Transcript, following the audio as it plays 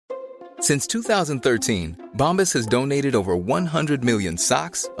Since 2013, Bombas has donated over 100 million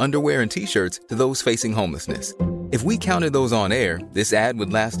socks, underwear, and T-shirts to those facing homelessness. If we counted those on air, this ad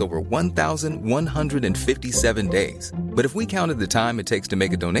would last over 1,157 days. But if we counted the time it takes to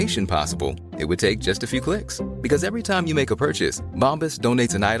make a donation possible, it would take just a few clicks. Because every time you make a purchase, Bombas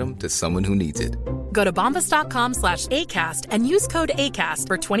donates an item to someone who needs it. Go to bombas.com/ACAST and use code ACAST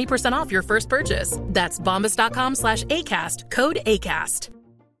for 20% off your first purchase. That's bombas.com/ACAST, code ACAST.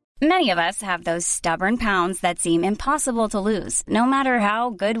 Many of us have those stubborn pounds that seem impossible to lose, no matter how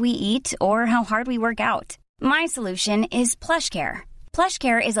good we eat or how hard we work out. My solution is PlushCare.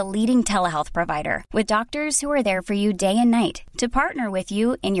 PlushCare is a leading telehealth provider with doctors who are there for you day and night to partner with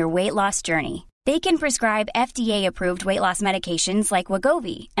you in your weight loss journey. They can prescribe FDA-approved weight loss medications like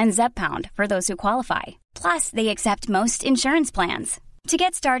Wegovy and Zepbound for those who qualify. Plus, they accept most insurance plans. To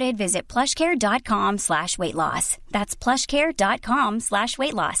get started, visit plushcare.com/weightloss. That's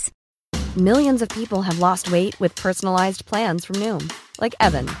plushcare.com/weightloss. Millions of people have lost weight with personalized plans from Noom. Like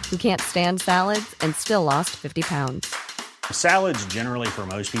Evan, who can't stand salads and still lost 50 pounds. Salads generally for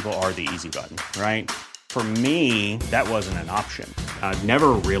most people are the easy button, right? For me, that wasn't an option. I never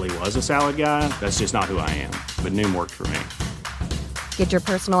really was a salad guy. That's just not who I am. But Noom worked for me. Get your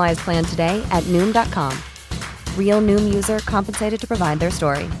personalized plan today at Noom.com. Real Noom user compensated to provide their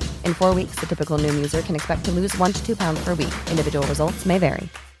story. In 4 weeks, the typical Noom user can expect to lose 1 to 2 pounds per week. Individual results may vary.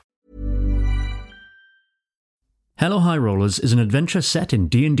 Hello High Rollers is an adventure set in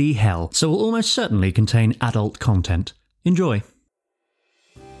D&D hell, so will almost certainly contain adult content. Enjoy.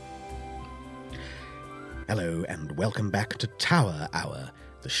 Hello and welcome back to Tower Hour,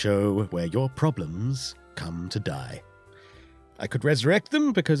 the show where your problems come to die. I could resurrect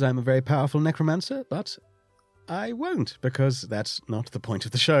them because I'm a very powerful necromancer, but I won't, because that's not the point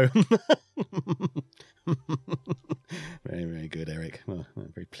of the show. Very, very good, Eric. Well,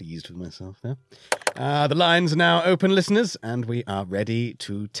 I'm very pleased with myself there. The lines are now open, listeners, and we are ready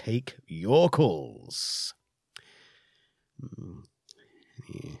to take your calls.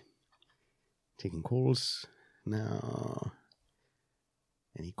 Taking calls now.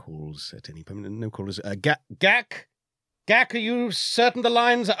 Any calls at any point? No callers. Gak? Gak, are you certain the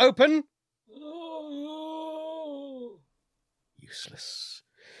lines are open? Useless.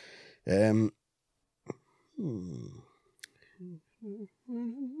 Any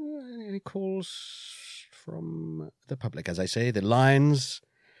calls from the public? As I say, the lines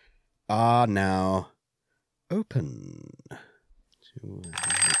are now open.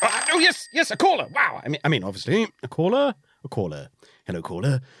 Oh, yes, a caller. Wow. I mean, obviously, a caller. Hello,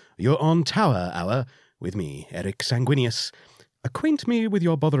 caller. You're on Tower Hour with me, Eric Sanguinius. Acquaint me with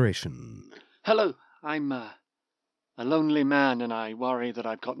your botheration. Hello, I'm a lonely man, and I worry that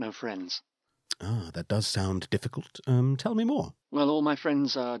I've got no friends. Ah, that does sound difficult. Tell me more. Well, all my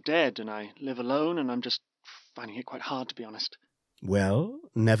friends are dead, and I live alone, and I'm just finding it quite hard, to be honest. Well,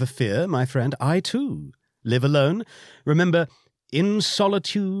 never fear, my friend. I, too, live alone. Remember, in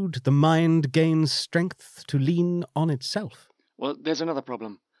solitude, the mind gains strength to lean on itself. Well, there's another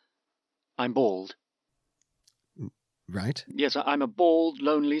problem. I'm bald. Right. Yes, I'm a bald,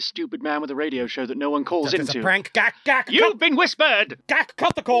 lonely, stupid man with a radio show that no one calls into. It's a prank. Gak! You've been whispered! Gak,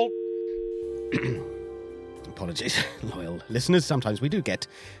 cut the call! Apologies, loyal listeners. Sometimes we do get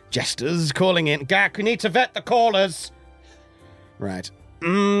jesters calling in. Gak, we need to vet the callers. Right.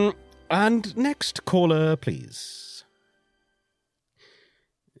 And next caller, please.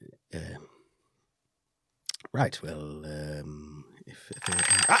 Right, well,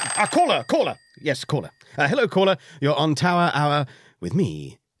 caller! Yes, caller. Hello, caller. You're on Tower Hour with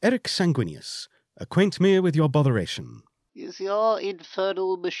me, Eric Sanguinius. Acquaint me with your botheration. Is your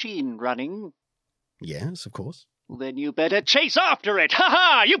infernal machine running? Yes, of course. Well, then you better chase after it!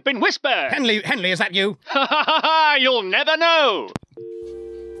 Ha-ha! You've been whispered! Henley, is that you? Ha-ha-ha! You'll never know!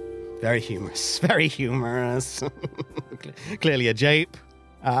 Very humorous, very humorous. Clearly a jape.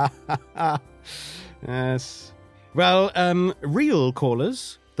 Yes. Well, real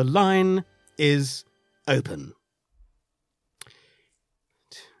callers, the line is open.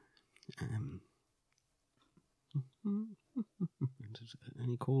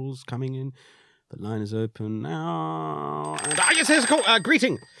 Any calls coming in? The line is open now. Yes, here's a call.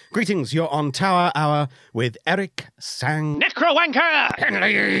 Greetings, you're on Tower Hour with Eric Necrowanker!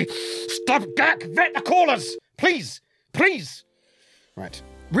 Henley! Stop, Gak! Vet the callers! Please! Right.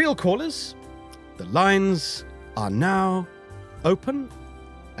 Real callers, the lines are now open,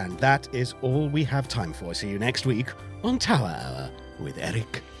 and that is all we have time for. See you next week on Tower Hour with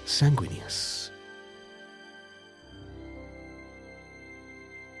Eric Sanguinius.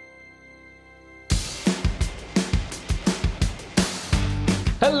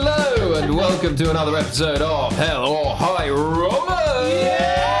 Hello and welcome to another episode of Hell or High Rollers.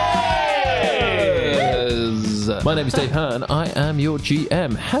 Yes. My name is Dave Hearn. I am your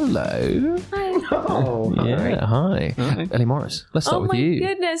GM. Hello. Hi. Oh, yeah. Hi. Ellie Morris. Let's start with you. Oh my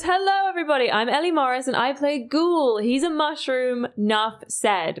goodness. Hello, everybody. I'm Ellie Morris and I play Ghoul. He's a mushroom, enough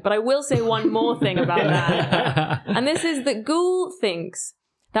said. But I will say one more thing about that. And this is that Ghoul thinks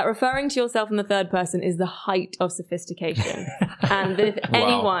that referring to yourself in the third person is the height of sophistication. And that if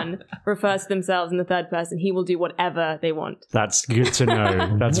anyone refers to themselves in the third person, he will do whatever they want. That's good to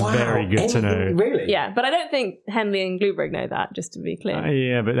know. That's very good to know. Really? Yeah, but I don't think Henley and Glubrig know that, just to be clear.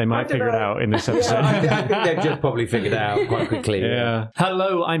 Yeah, but they might figure it out in this episode. I think they've just probably figured it out quite quickly. Yeah.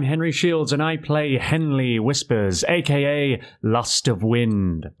 Hello, I'm Henry Shields, and I play Henley Whispers, a.k.a. Lust of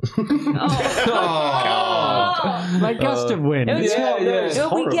Wind. Like Gust of Wind.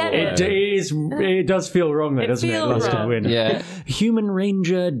 We get it. It does feel wrong, though, doesn't it? Lust of Wind. Yeah. Human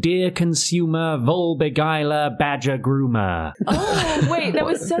Ranger, Deer Consumer, Vole Beguiler, Badger Groomer. Oh, wait, there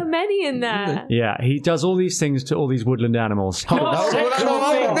were so many in there. Yeah, he does all these things to all these woodland animals. They're not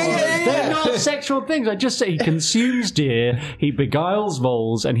sexual things. I just say he consumes deer, he beguiles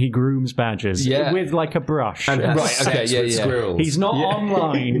voles, and he grooms badgers with like a brush. And Right, okay, yeah. squirrels. He's not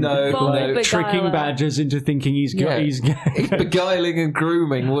online. No. Tricking badgers into thinking he's He's beguiling and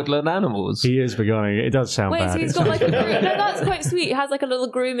grooming woodland animals. He is beguiling. It does sound Wait, bad. so he's got like a groom. No, that's quite sweet. He has like a little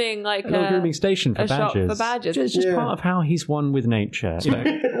grooming, like a little grooming station for a shop badgers. for badgers. It's just part of how he's one with nature.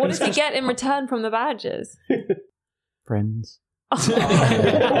 What does he get in return from the badgers? Friends.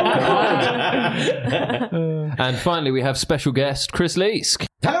 And finally, we have special guest Chris Leask.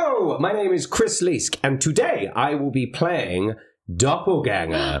 Hello, my name is Chris Leask, and today I will be playing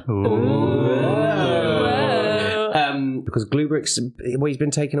Doppelganger. Because Glubric's, he's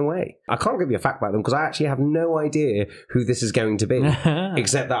been taken away. I can't give you a fact about them because I actually have no idea who this is going to be,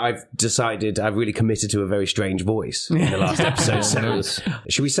 except that I've decided I've really committed to a very strange voice in the last episode. So,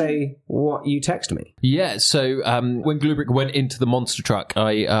 should we say what you text me? Yeah, so when Glubric went into the monster truck,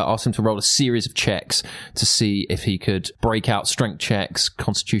 I asked him to roll a series of checks to see if he could break out strength checks,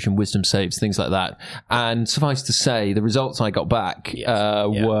 constitution, wisdom saves, things like that. And suffice to say, the results I got back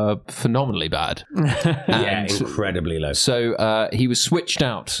were phenomenally bad. Incredibly low. So he was switched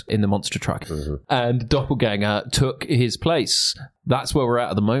out in the monster truck, and Doppelganger took his place. That's where we're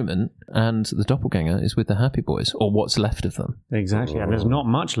at the moment, and the Doppelganger is with the Happy Boys, or what's left of them. Exactly, and there's not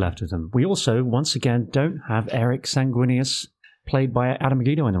much left of them. We also, once again, don't have Eric Sanguinius, played by Adam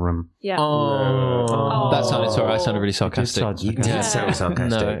Guido, in the room. Yeah. That sounded sorry. I sounded really sarcastic. You did sound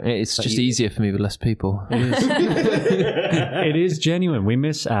sarcastic. No, it's just easier for me with less people. It is genuine. We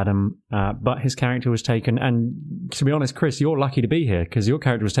miss Adam, but his character was taken. And to be honest, Chris, you're lucky to be here because your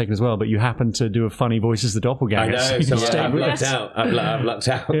character was taken as well. But you happened to do a funny voice as the doppelganger. I know. So I've lucked out. I've lucked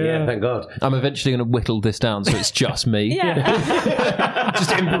out. Yeah, thank God. I'm eventually going to whittle this down so it's just me.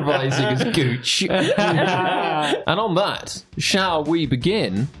 Just improvising as Gooch. And on that, shall we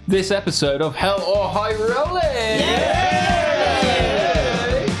begin this episode of Hell or High Rolling? Yay!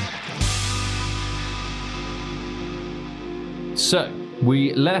 So,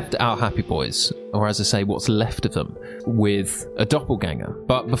 we left our Happy Boys, or as I say, what's left of them, with a doppelganger.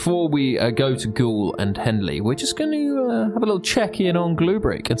 But before we go to Ghoul and Henley, we're just going to have a little check-in on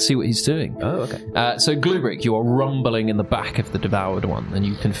Glubric and see what he's doing. Oh, okay. So, Glubric, you are rumbling in the back of the devoured one, and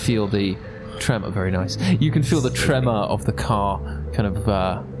you can feel the tremor. Very nice. You can feel the tremor of the car kind of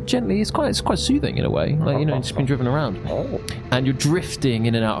gently. It's quite soothing in a way, like, you know, it's been driven around. And you're drifting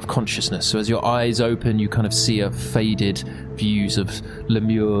in and out of consciousness. So as your eyes open, you kind of see a faded views of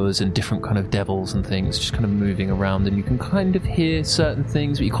lemures and different kind of devils and things just kind of moving around, and you can kind of hear certain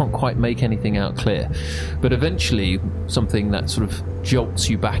things, but you can't quite make anything out clear. But eventually, something that sort of jolts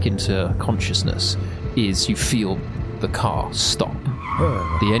you back into consciousness is you feel the car stop.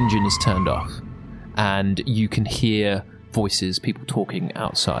 The engine is turned off, and you can hear voices, people talking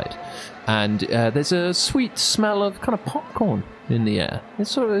outside, and there's a sweet smell of kind of popcorn in the air.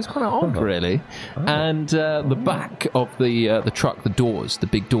 It's kind of odd, really. And the back of the truck, the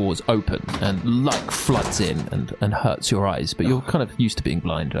big doors open, and light floods in and hurts your eyes. But you're kind of used to being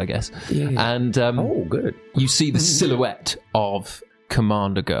blind, I guess. And good. You see the silhouette of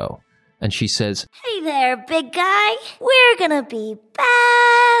Commander Girl. And she says, "Hey there, big guy. We're gonna be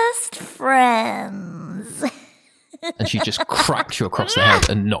best friends." And she just cracks you across the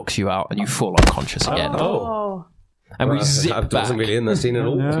head and knocks you out, and you fall unconscious again. And we zip back. I wasn't really in that scene at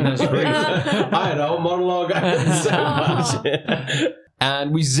all. No, that's great. I had a whole monologue. So much.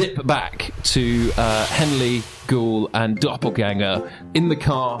 And we zip back to Henley, Ghoul, and Doppelganger in the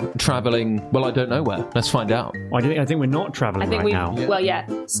car, travelling, well, I don't know where. Let's find out. I think we're not travelling now. Well, yeah.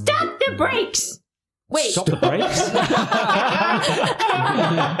 Stop the brakes! Wait. Stop the brakes?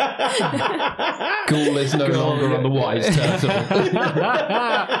 Ghoul is no longer on the wise turtle. Henley,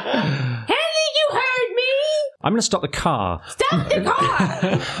 you heard me! I'm going to stop the car. Stop the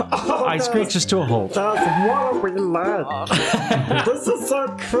car! I screech us to a halt. That's what we like. This is so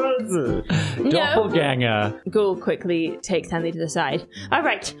crazy. Doppelganger. Ghoul quickly takes Henley to the side. All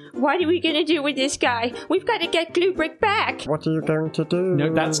right, what are we going to do with this guy? We've got to get Glubrick back. What are you going to do?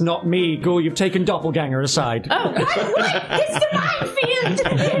 No, that's not me. Ghoul, you've taken Doppelganger aside. Oh, what? It's the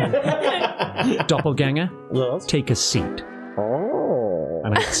minefield! Doppelganger, Yes? take a seat. Oh.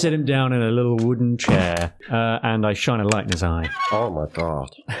 And I sit him down in a little wooden chair, and I shine a light in his eye. Oh my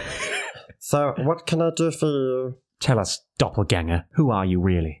god. So, what can I do for you? Tell us, Doppelganger, who are you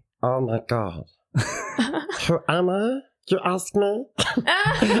really? Oh my god. Who am I? You ask me?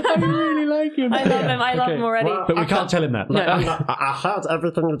 I really like him. I love him. I love him already. But we can't tell him that. I heard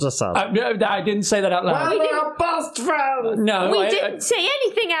everything you just said. No, I didn't say that out loud. We are best friends! No, We didn't say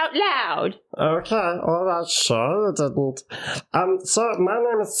anything out loud. Okay, alright, sure you didn't. So, my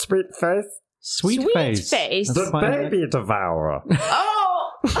name is Sweetface. Sweetface. Sweetface. The baby devourer. Oh!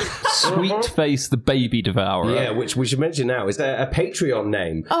 Sweetface the baby devourer. Yeah, which we should mention now is a Patreon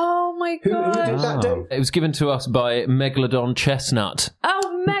name. Oh my Who god. did that do? It was given to us by Megalodon Chestnut.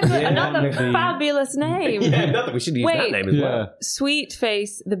 Oh, another fabulous name. Yeah, another. We should use that name as well.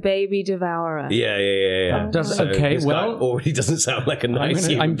 Sweetface the baby devourer. Yeah. Okay, this well, guy already doesn't sound like a nice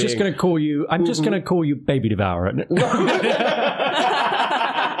human I'm just going to call you. I'm just going to call you Baby Devourer.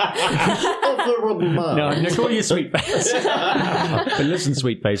 If you wouldn't mind. No, I'm going to call you Sweetface. But listen,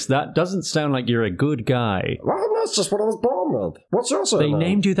 Sweetface, that doesn't sound like you're a good guy. Well, that's just what I was born with. What's your They surname?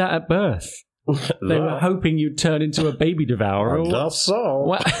 named you that at birth. They were hoping you'd turn into a baby devourer. I guess so.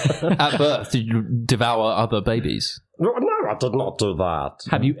 What? At birth, did you devour other babies? No, I did not do that.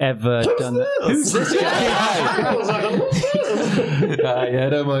 Have you ever done that? Who's this Yeah,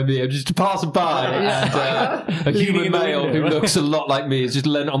 don't mind me. I'm just a passerby. And a human male who looks a lot like me is just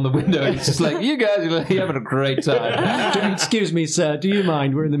leant on the window. And it's just like, you guys are having a great time. Excuse me, sir. Do you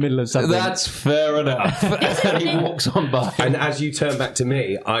mind? We're in the middle of something. That's fair enough. And he walks on by. And as you turn back to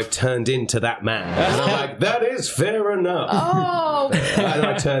me, I've turned into that man. And I'm like, that is fair enough. Oh! And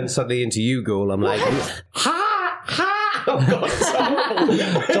I turn suddenly into you, Ghoul. I'm like, ha! Oh, God, it's horrible.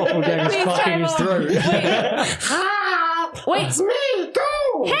 Doppelganger's fucking his throat. Wait. It's me,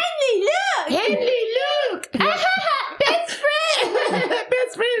 go! Henley, look! Best friend!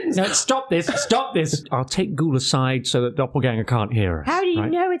 Best friends! No, stop this. I'll take Ghoul aside so that Doppelganger can't hear us. How do you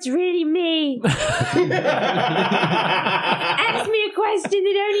know it's really me? Ask me a question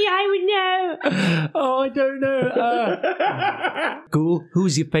that only I would know. Oh, I don't know. Ghoul,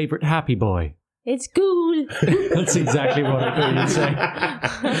 who's your favourite happy boy? It's Ghoul. That's exactly what I thought you'd say.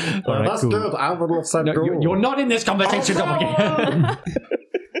 All right, That's cool. good. I wouldn't have said No, Ghoul. you're not in this conversation, Doppelganger.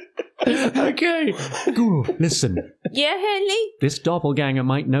 Okay. Ghoul, listen. Yeah, Henley? This Doppelganger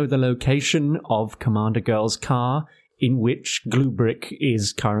might know the location of Commander Girl's car in which Glubrick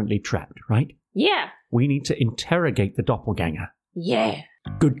is currently trapped, right? Yeah. We need to interrogate the Doppelganger. Yeah.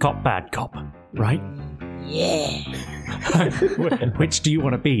 Good cop, bad cop, right? Yeah. Which do you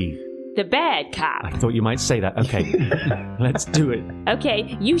want to be? The bad cop. I thought you might say that. Okay, let's do it.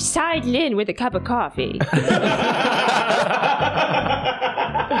 Okay, you sidle in with a cup of coffee.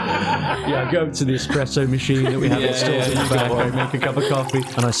 Yeah, I go to the espresso machine that we have installed in the back. I make a cup of coffee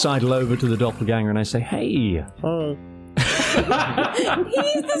and I sidle over to the Doppelganger and I say, "Hey." He's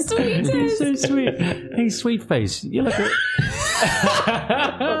the sweetest. He's so sweet. Hey, Sweetface, you look. Hey,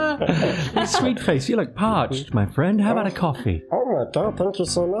 Sweetface, you look parched, my friend. How about a coffee? Oh my god, thank you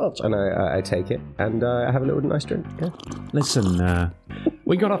so much. And I take it and I have a little nice drink. Yeah. Listen,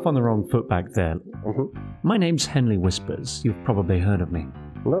 we got off on the wrong foot back there. My name's Henley Whispers. You've probably heard of me.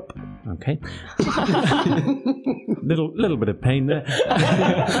 Nope. Okay. little bit of pain there.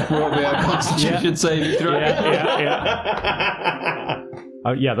 Roll me a Constitution saving throw. Yeah.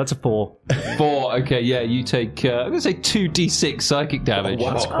 Oh, yeah, that's a 4. 4. Okay, yeah, you take, I'm going to say 2d6 psychic damage. Oh,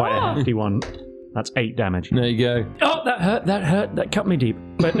 wow. That's quite a hefty one. That's 8 damage. There you go. Oh, that hurt. That cut me deep.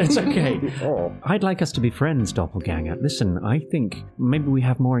 But it's okay. Oh. I'd like us to be friends, Doppelganger. Listen, I think maybe we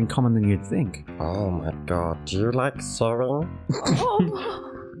have more in common than you'd think. Oh my god, do you like sewing?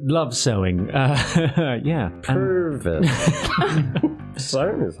 Love sewing. Yeah. Prove it.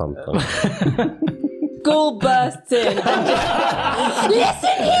 Sew me something. Ghoul bursts in.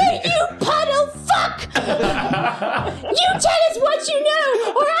 Listen here, you puddle fuck! You tell us what you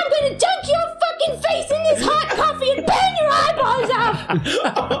know, or I'm going to dunk your fucking face in this hot coffee and burn your eyeballs off!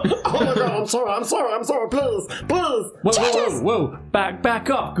 Oh my god, I'm sorry, please. Whoa. Back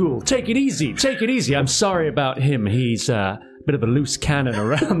up, Ghoul. Take it easy. I'm sorry about him. He's a bit of a loose cannon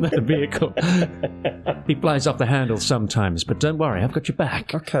around the vehicle. He flies off the handle sometimes, but don't worry, I've got your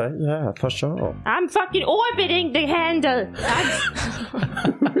back. Okay, yeah, for sure. I'm fucking orbiting the handle.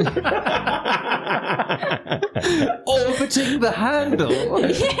 Orbiting the handle?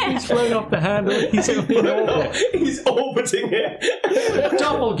 He's flown off the handle. He's in orbit. He's orbiting it.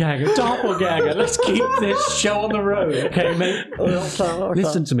 Doppelganger. Let's keep this show on the road, okay, mate? Okay.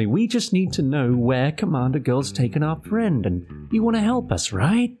 Listen to me. We just need to know where Commander Girl's taken our friend, and you want to help us,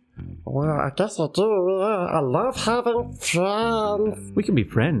 right? Well, I guess I do, yeah. I love having friends. We can be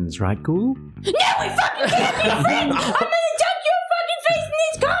friends, right, Ghoul? No, we fucking can't be friends! I'm gonna dunk your fucking face in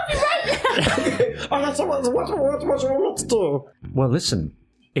this coffee right now! Okay, so what do you want me to do? Well, listen.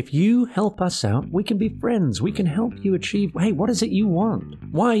 If you help us out, we can be friends. We can help you achieve... Hey, what is it you want?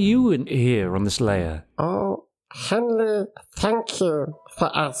 Why are you here on this layer? Oh, Henley, thank you for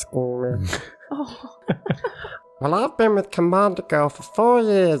asking me. Well, I've been with Commander Girl for 4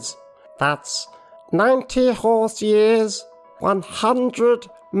 years. That's 90 horse years, 100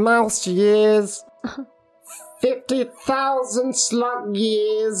 mouse years, 50,000 slug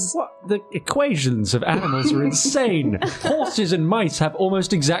years. What? The equations of animals are insane. Horses and mice have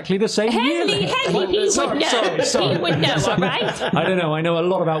almost exactly the same year length. Henley, he would know. Sorry. He would know, all right? I don't know. I know a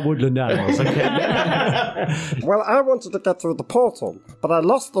lot about woodland animals, okay? Well, I wanted to get through the portal, but I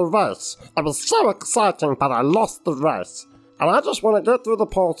lost the race. It was so exciting, but I lost the race. And I just want to get through the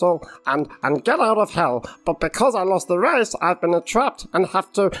portal and get out of hell. But because I lost the race, I've been trapped and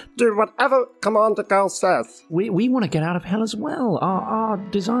have to do whatever Commander Girl says. We want to get out of hell as well. Our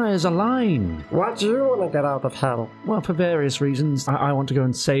desires align. Why do you want to get out of hell? Well, for various reasons. I want to go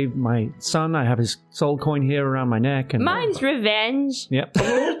and save my son. I have his soul coin here around my neck. And Mine's revenge. Yep.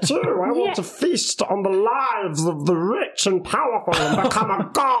 Me too. I want to feast on the lives of the rich and powerful and become a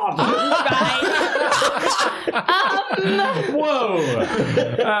god. Whoa!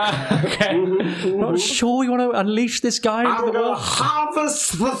 Okay. Not sure you want to unleash this guy into the I'm going to world?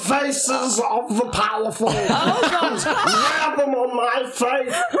 harvest the faces of the powerful. Wear them on my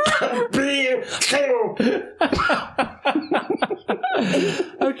face and be king.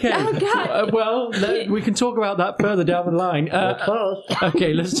 Okay. Oh, God. Well, we can talk about that further down the line.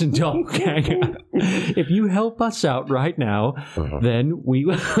 Okay, listen, Doppelganger. If you help us out right now, then we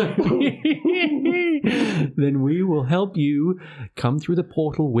will... then we will help you come through the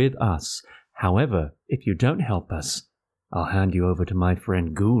portal with us. However, if you don't help us, I'll hand you over to my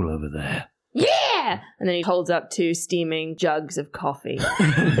friend Ghoul over there. Yeah! And then he holds up 2 steaming jugs of coffee.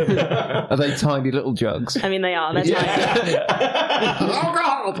 Are they tiny little jugs? I mean, they are. They're tiny. Oh,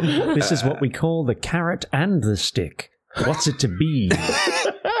 God. This is what we call the carrot and the stick. What's it to be?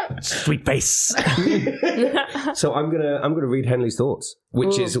 Sweet face. So I'm gonna read Henley's thoughts,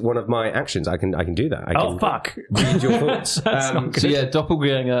 which is one of my actions. I can do that. I can fuck! read your thoughts. So yeah,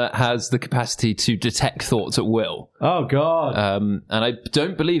 Doppelganger has the capacity to detect thoughts at will. Oh god! And I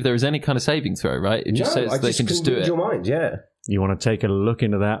don't believe there is any kind of saving throw, right? It just says they can just do read it. Your mind, yeah. You want to take a look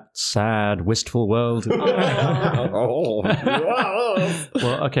into that sad, wistful world? Oh.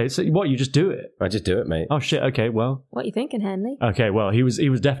 Well, okay. So what? You just do it? I just do it, mate. Oh shit. Okay. Well. What are you thinking, Henley? Okay. Well, he was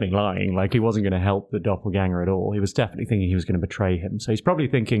definitely lying. Like he wasn't going to help the doppelganger at all. He was definitely thinking he was going to betray him. So he's probably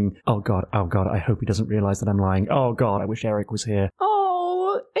thinking, "Oh god, I hope he doesn't realize that I'm lying. Oh god, I wish Eric was here."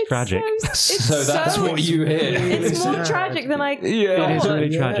 Oh, it's tragic. So that's what you hear. It's more tragic than I. Yeah, it is really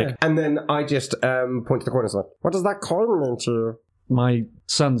tragic. And then I just point to the corner and say, What does that coin mean to you? My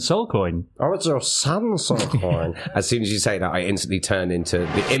son's soul coin. Oh, it's your son's soul coin. As soon as you say that, I instantly turn into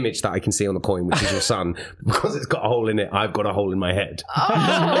the image that I can see on the coin, which is your son. Because it's got a hole in it, I've got a hole in my head. Oh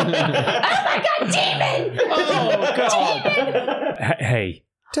my god, demon! Oh god! Hey.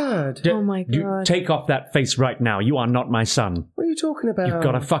 Dad. Oh my god. You take off that face right now. You are not my son. What are you talking about? You've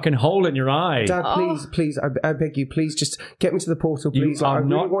got a fucking hole in your eye. Dad, please, I beg you, please just get me to the portal, You please. are I really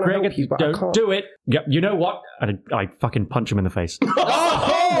not want to help Gregor. you, but I Don't can't. do it. Yep. You know what? I fucking punch him in the face. Did it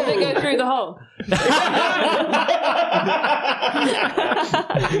go through the hole?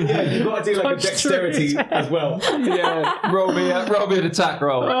 Yeah, you've got to do like a dexterity as well. Yeah, roll me an attack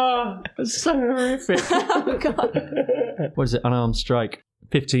roll. Oh, it's so horrific. Oh god. What is it? Unarmed strike.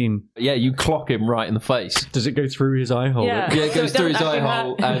 15. Yeah, you clock him right in the face. Does it go through his eye hole? Yeah. Yeah, it goes So it through his doesn't eye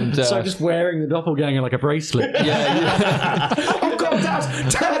actually hole, and So I'm just wearing the doppelganger like a bracelet. yeah. Oh god,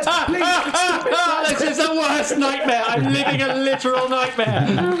 Dad, please stop it. This is the worst nightmare. I'm living a literal nightmare.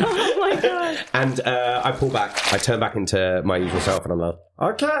 Oh my god. And I pull back. I turn back into my usual self, and I'm like,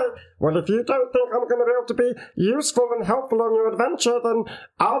 Okay, well, if you don't think I'm going to be able to be useful and helpful on your adventure, then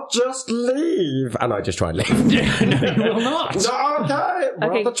I'll just leave. and I just try and leave. No, you will not. No,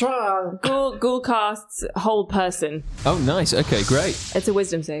 okay, worth a try. Ghoul casts Whole Person. Oh, nice. Okay, great. It's a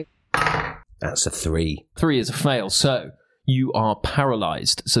wisdom save. That's a 3. 3 is a fail, so you are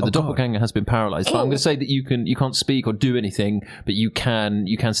paralyzed. So the doppelganger has been paralyzed. But I'm going to say that you can't speak or do anything, but you can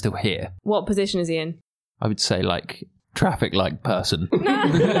still hear. What position is he in? I would say like traffic light person. Oh,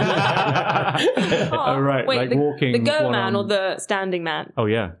 right, wait, like the, walking the go one man on- or the standing man? Oh,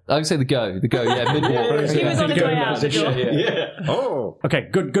 yeah. I would say the go, yeah, mid-walk. He was on his way out the door. Oh. Okay,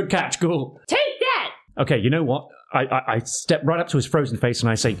 good catch, Ghoul. Take that! Okay, you know what? I step right up to his frozen face and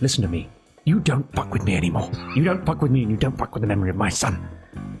I say, listen to me. You don't fuck with me anymore. You don't fuck with me and you don't fuck with the memory of my son.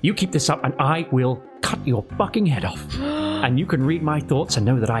 You keep this up and I will cut your fucking head off. And you can read my thoughts and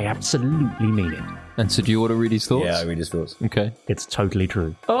know that I absolutely mean it. And so do you want to read his thoughts? Yeah, I read his thoughts. Okay. It's totally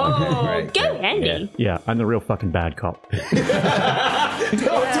true. Oh, Right. go handy. Yeah, I'm the real fucking bad cop.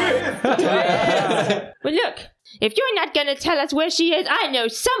 Well, look, if you're not going to tell us where she is, I know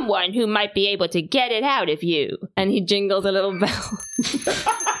someone who might be able to get it out of you. And he jingles a little bell.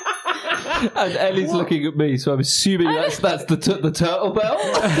 And Ellie's looking at me, so I'm assuming that's the turtle bell?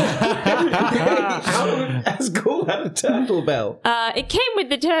 How has Ghoul had a turtle bell? It came with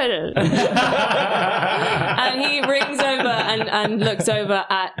the turtle. And he rings over and looks over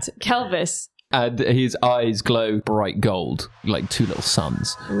at Kelvis. And his eyes glow bright gold, like 2 little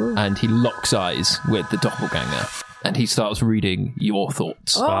suns. And he locks eyes with the doppelganger. And he starts reading your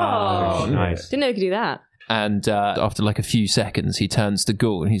thoughts. Oh, nice. Didn't know he could do that. And after like a few seconds, he turns to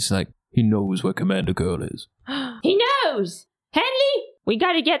Ghoul and he's like, he knows where Commander Girl is. He knows! Henley, we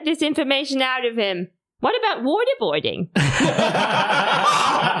got to get this information out of him. What about waterboarding?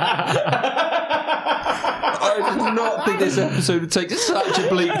 I did not think this episode would take such a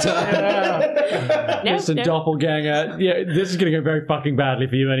bleak turn. Listen, Doppelganger, yeah, this is going to go very fucking badly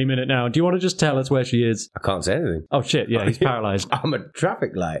for you any minute now. Do you want to just tell us where she is? I can't say anything. Oh, shit, yeah, he's paralyzed. I'm a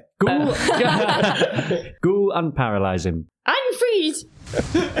traffic light. Ghoul, Ghoul, unparalyze him. Unfreeze!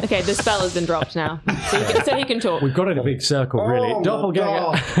 Okay, the spell has been dropped now. So he can talk. We've got it in a big circle, really. Oh,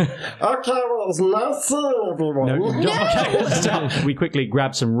 Doppelganger. Okay, well, it was nice seeing everyone. No, Doppelganger, stop. We quickly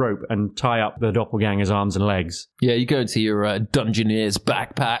grab some rope and tie up the Doppelganger's arms and legs. Yeah, you go into your Dungeoneer's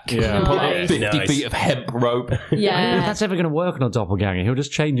backpack. Yeah. Pull out Nice. 50 feet of hemp rope. I don't know if Yeah, that's ever going to work on a Doppelganger. He'll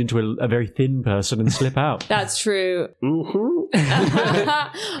just change into a very thin person and slip out. that's true.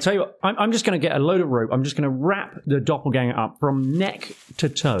 Tell you what, I'm just going to get a load of rope. I'm just going to wrap the Doppelganger up from neck to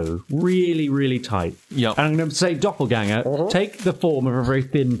toe, really, really tight. Yep. And I'm going to say, Doppelganger, take the form of a very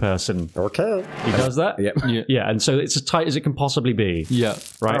thin person. Okay. He does that? Yep. Yeah. Yeah, and so it's as tight as it can possibly be. Yeah.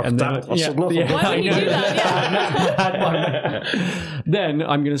 Right, Oh, and then damn it, I should not have Why would you do that? Yeah. then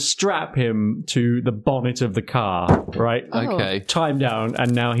I'm going to strap him to the bonnet of the car. Right, Okay. tie him down,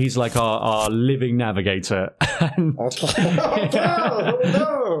 and now he's like our living navigator, and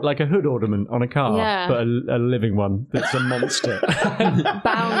like a hood ornament on a car, Yeah. but a living one that's a monster.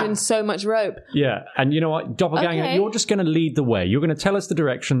 Bound in so much rope. Yeah, and you know what, Doppelganger, Okay. you're just going to lead the way. You're going to tell us the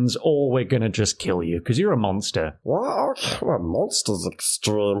directions, or we're going to just kill you because you're a monster. Well, monster's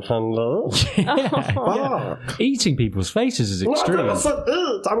extreme, Henley. Fuck. Eating people's faces is No, I extreme. never said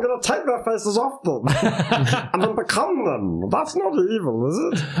eat. I'm going to take their faces off them and then become them. That's not evil,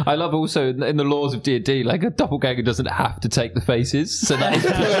 is it? I love also in the laws of D&D, like a doppelganger doesn't have to take the faces, so that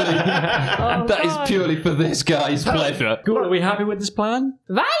is purely for this guy's pleasure. Cool, are we happy with this plan?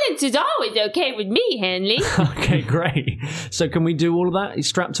 Violence is always okay with me, Henley. Okay, great. So can we do all of that? He's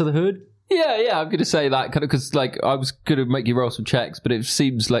strapped to the hood? Yeah, I'm going to say that kind of because, like, I was going to make you roll some checks, but it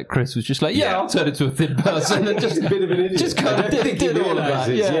seems like Chris was just like, I'll turn into a thin person and just a bit of an idiot. just kind of did all of that.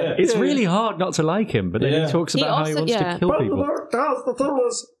 Yeah. It's really hard not to like him, but then he talks about how he wants to kill But people. look, guys, the thing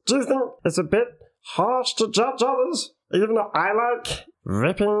is, do you think it's a bit harsh to judge others? Even though I like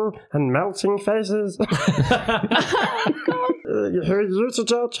ripping and melting faces? Who are you to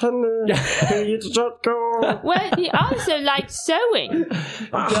judge, Henry? Who are you to judge, Gore? Well, he also likes sewing.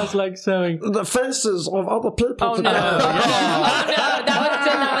 Just like sewing. The faces of other people. Oh no! Oh no!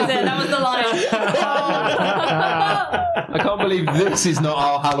 That was it. That was the line. I can't can't believe this is not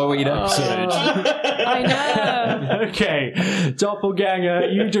our Halloween episode. I know. Okay,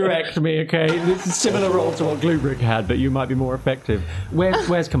 Doppelganger, you direct me, okay? This is a similar role to what Gluebrick had, but you might be more effective.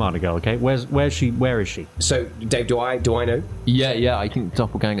 Where's Commander Girl, okay? Where is she? So, Dave, do I know? Yeah, I think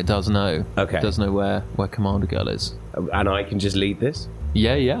Doppelganger does know. Okay. Does know where Commander Girl is. And I can just lead this?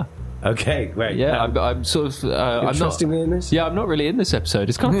 Yeah. Okay, great. Yeah, I'm sort of... I'm trusting me in this? Yeah, I'm not really in this episode.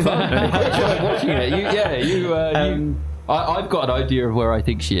 It's kind of fun. I'm watching it. I've got an idea of where I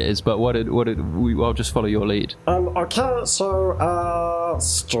think she is, but I'll just follow your lead. Okay, so,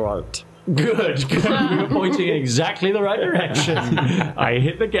 straight. Good. You're pointing in exactly the right direction. I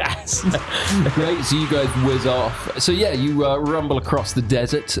hit the gas. Great, so you guys whiz off. So yeah, you rumble across the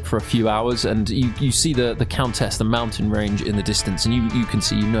desert for a few hours, and you see the Countess, the mountain range in the distance, and you can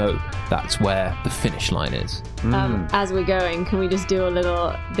see, that's where the finish line is. As we're going, can we just do a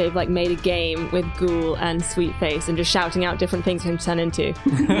little... They've made a game with Ghoul and Sweetface and just shouting out different things for him to turn into.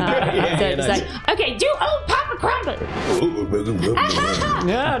 Okay, do old Papa Crumble.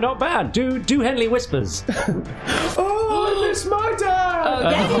 Yeah, not bad. Do Henley Whispers. Oh, I miss my dad!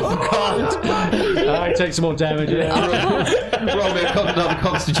 God. I take some more damage. Roll me another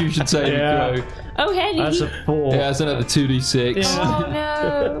Constitution saving throw. Oh, Henny. That's a 4. Yeah, that's another 2d6. Oh,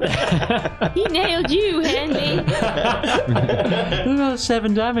 no. He nailed you, Henry. Look at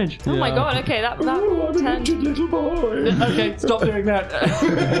 7 damage. Oh my god, okay, that wretched little boy. Okay, stop doing that.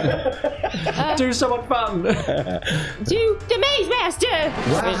 Do someone fun. Do the Maze Master.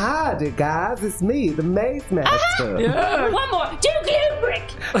 Well, howdy, guys. It's me, the Maze Master. Yeah. One more. Do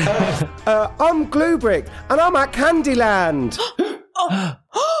Gluebrick. I'm Gluebrick, and I'm at Candyland.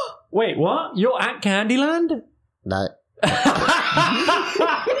 Wait, what? You're at Candyland? No.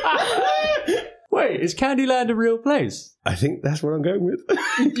 Wait, is Candyland a real place? I think that's what I'm going with.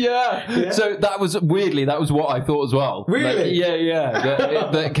 Yeah. So that was what I thought as well. Really?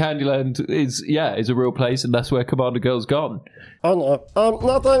 That Candyland is a real place, and that's where Commander Girl's gone. Oh no.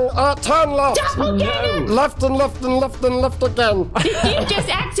 Nothing. Turn left. Doppelganger! Left and left and left and left again. Did you just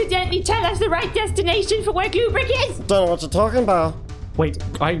accidentally tell us the right destination for where Gluebrick is? Don't know what you're talking about. Wait,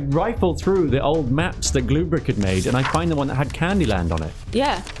 I rifled through the old maps that Gluebrick had made, and I find the one that had Candyland on it.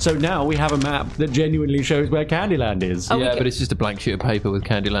 Yeah. So now we have a map that genuinely shows where Candyland is. But it's just a blank sheet of paper with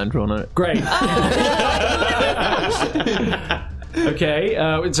Candyland drawn on it. Great. Okay,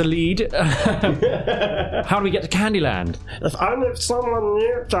 it's a lead. How do we get to Candyland? If only someone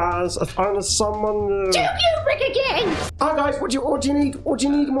knew, guys. If only someone knew. Do Gluebrick again! Hi, guys. What do you need? What do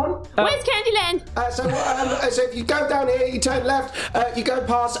you need? One? Where's Candyland? So if you go down here, you turn left, you go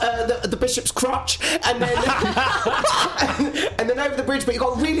past the Bishop's Crotch, and then and then over the bridge, but you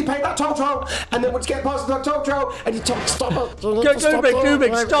got to really pay that toll troll, and then once you get past the toll troll, and you stop it.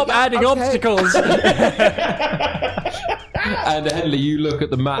 Gluebrick, stop adding obstacles. And Henley, you look at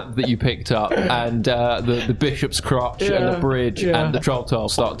the map that you picked up, and the Bishop's Crotch and the bridge and the Troll Toll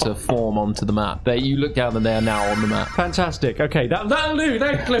start to form onto the map. You look down, and they are now on the map. Fantastic. Okay, that'll do.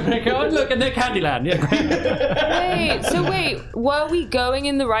 Thanks, Gluebrick. Oh, look, and they're Candyland. Yeah, Wait, were we going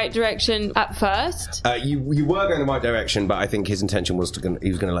in the right direction at first? You were going in the right direction, but I think his intention was he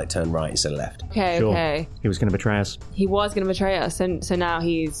was going to turn right instead of left. Okay. He was going to betray us. He was going to betray us, and so now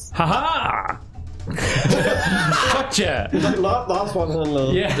he's... Ha-ha! Gotcha! Last one,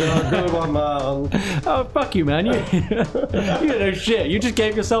 Henley. Yeah. Good one, man. Oh, fuck you, man. You don't know shit. You just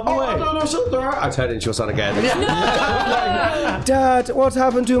gave yourself away. I turned into your son again. Dad, what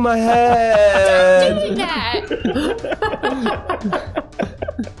happened to my head? Doing that!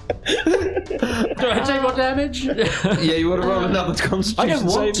 Do I take more damage? Yeah, you want to roll another Constitution? I don't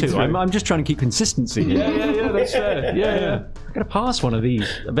want to. saving throw? I'm just trying to keep consistency. Yeah, that's fair. Yeah. I'm going to pass one of these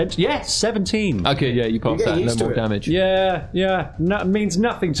eventually. Yes, 17. Okay, yeah, you pass You're that. getting No used to more it. damage. Yeah. No, means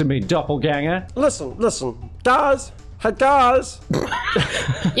nothing to me, Doppelganger. Listen. Guys. Hey, guys.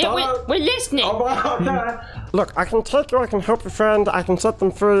 Yeah, we're listening. Look, I can take you, I can help your friend, I can set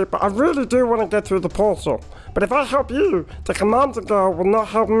them free, but I really do want to get through the portal. But if I help you, the Commander Girl will not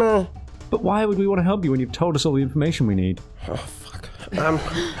help me. But why would we want to help you when you've told us all the information we need? Oh, fuck.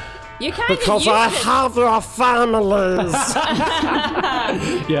 You can't Because I have your families.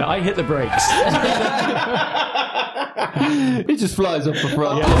 Yeah, I hit the brakes. He just flies off the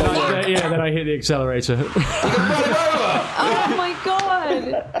front. Then I hit the accelerator. Oh my god!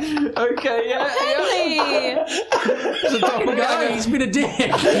 Okay, yeah. Henley! It's a doppelganger. He's been a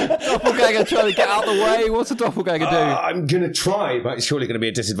dick. Doppelganger trying to get out of the way. What's a doppelganger do? I'm going to try, but it's surely going to be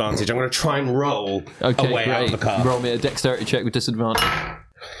a disadvantage. I'm going to try and roll away out of the car. Roll me a dexterity check with disadvantage.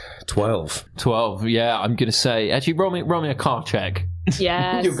 12. 12, yeah, I'm going to say. Actually, roll me a car check.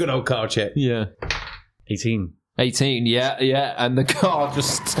 Yes. Your good old car check. Yeah. 18. 18, yeah, and the car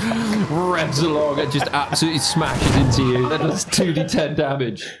just revs along and just absolutely smashes into you. That does 2d10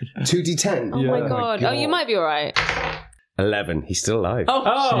 damage. 2d10? Oh my god. Oh, you might be alright. 11. He's still alive.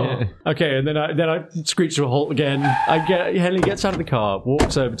 Oh! Okay, and then I screech to a halt again. Henley gets out of the car,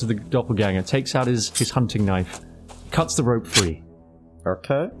 walks over to the doppelganger, takes out his hunting knife, cuts the rope free.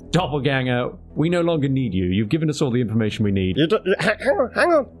 Okay. Doppelganger, we no longer need you. You've given us all the information we need.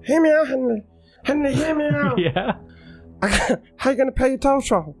 Hang on. Hear me out, Henley. Henley, hear me out. Yeah? How are you going to pay your toll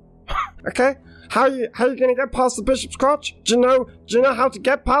troll? Okay? How are you going to get past the Bishop's Crotch? Do you know how to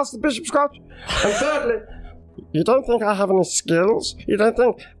get past the Bishop's Crotch? And thirdly, you don't think I have any skills? You don't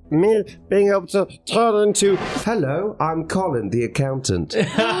think me being able to turn into... Hello, I'm Colin, the accountant.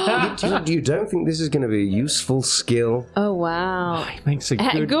 you don't think this is going to be a useful skill? Oh, wow. He makes a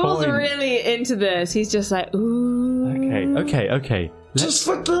good Ghoul's point. really into this. He's just like, ooh. Okay. Just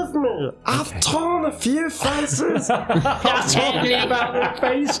forgive me. I've torn a few faces. I'm talking about the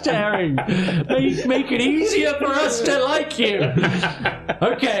face tearing. Make it easier for us to like you.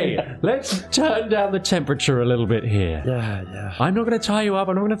 Okay, let's turn down the temperature a little bit here. Yeah. I'm not going to tie you up.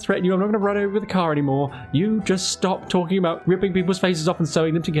 I'm not going to threaten you. I'm not going to run over the car anymore. You just stop talking about ripping people's faces off and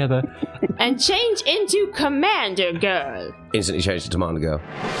sewing them together. And change into Commander Girl. Instantly change to Commander Girl.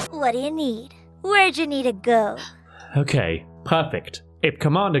 What do you need? Where'd you need to go? Okay, perfect. If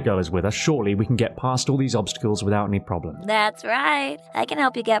Commander Girl is with us, surely we can get past all these obstacles without any problem. That's right. I can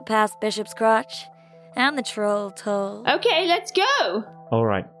help you get past Bishop's Crotch. And the troll toll. Okay, let's go. All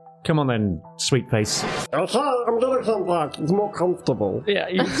right. Come on then, sweet face. Okay, I'm going to come back. It's more comfortable. Yeah,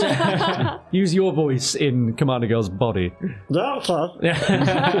 use your voice in Commander Girl's body. Yeah,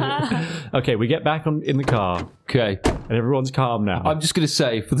 okay. Okay, we get back in the car. Okay. And everyone's calm now. I'm just going to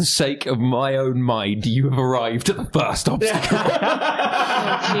say, for the sake of my own mind, you have arrived at the first obstacle.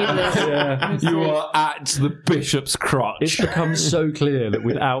 You are at the Bishop's Crotch. It's become so clear that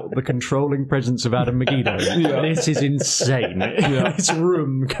without the controlling presence of Adam Megiddo, this is insane. This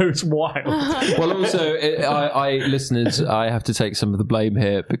room goes wild. Well, also, listeners, I have to take some of the blame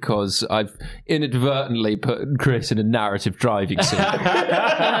here because I've inadvertently put Chris in a narrative driving scene.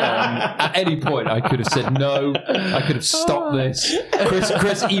 At any point, I could have said no. I could have stopped this.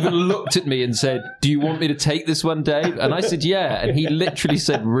 Chris even looked at me and said, "Do you want me to take this one, Dave?" And I said, "Yeah." And he literally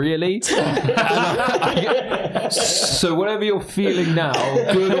said, "Really?" So whatever you're feeling now,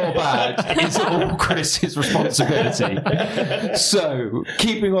 good or bad, is all Chris's responsibility. So,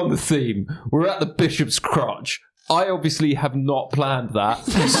 keeping on the theme, we're at the Bishop's Crotch. I obviously have not planned that.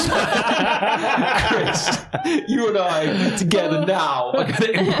 Chris, you and I together now are going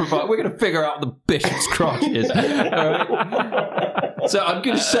to improvise. We're going to figure out what the Bishop's Crotch is. All right? So I'm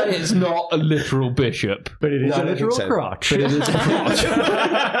going to say it's not a literal bishop. But it is a literal crotch. But it is a crotch.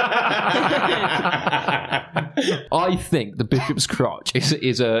 I think the Bishop's Crotch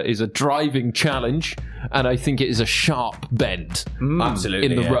is a driving challenge, and I think it is a sharp bend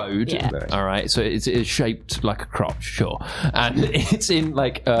Absolutely, in the road. Yeah. All right, so it's shaped like a crotch, sure, and it's in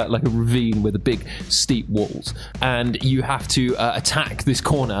like a ravine with a big steep walls, and you have to attack this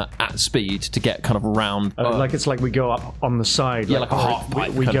corner at speed to get kind of around. Like it's like we go up on the side. Yeah, like a half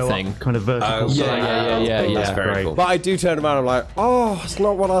pipe we kind go of thing. Up kind of vertical. Yeah. That's very cool. But I do turn around and I'm like, oh, it's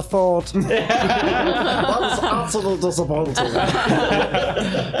not what I thought. That was absolutely disappointing.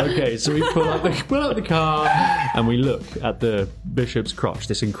 Okay, so we pull out the car and we look at the Bishop's Crotch,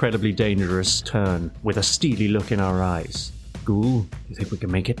 this incredibly dangerous turn with a steely look in our eyes. Ghoul, you think we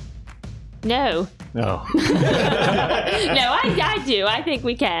can make it? No. Oh. No, I do. I think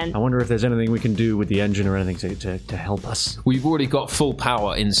we can. I wonder if there's anything we can do with the engine or anything to help us. We've already got full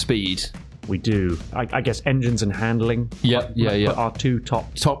power in speed. We do. I guess engines and handling. Yeah. Our two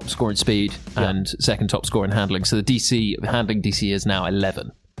top score in speed and second top score in handling. So the handling DC is now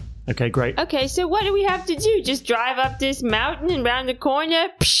 11. Okay, great. Okay, so what do we have to do? Just drive up this mountain and round the corner?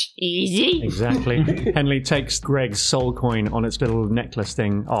 Psh, easy. Exactly. Henley takes Greg's soul coin on its little necklace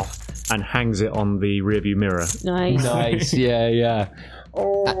thing off and hangs it on the rearview mirror. Nice. Yeah.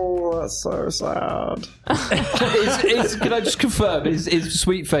 Oh, that's so sad. Can I just confirm, is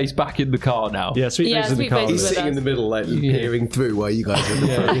Sweetface back in the car now? Yeah, Sweetface in the car. He's sitting in the middle, like peering through while you guys are in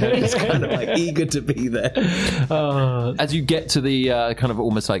the front. He's kind of like eager to be there. As you get to the kind of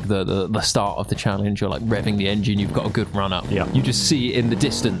almost like the start of the challenge, you're like revving the engine, you've got a good run up. Yeah. You just see in the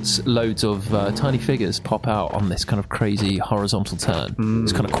distance loads of tiny figures pop out on this kind of crazy horizontal turn.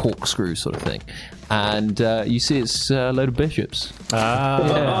 This kind of corkscrew sort of thing. And you see it's a load of bishops.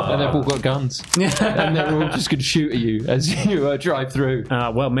 Yeah, and they've all got guns. And they're all just going to shoot at you as you drive through.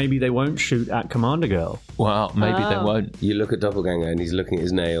 Well, maybe they won't shoot at Commander Girl. Wow, maybe they won't. You look at Doppelganger and he's looking at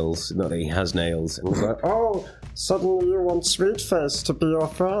his nails. Not that he has nails. And he's like, Oh, suddenly you want Sweetface to be your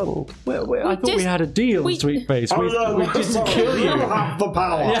friend. Well, I thought we had a deal, Sweetface. We didn't kill you. You have the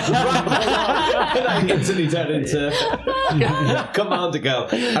power. I instantly turn into Commander Girl.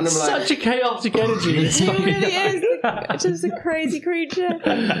 And I'm like, such a chaotic energy. He really is just a crazy creature.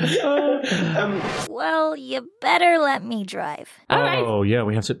 Well, you better let me drive. Oh, yeah,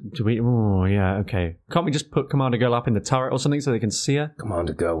 we have to... Oh, yeah, okay. Can't we just put Commander Girl up in the turret or something so they can see her?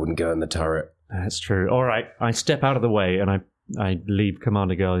 Commander Girl wouldn't go in the turret. That's true. All right, I step out of the way and I leave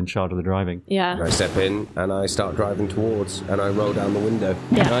Commander Girl in charge of the driving. Yeah. And I step in and I start driving towards and I roll down the window.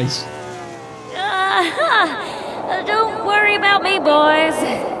 Yeah. Nice. Don't worry about me, boys.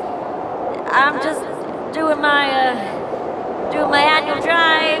 I'm just doing my annual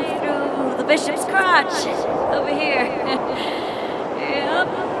drive through the Bishop's Crotch over here. Yep.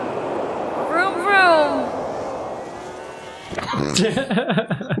 Vroom, vroom.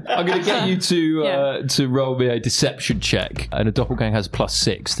 I'm going to get you to roll me a deception check. And a doppelganger has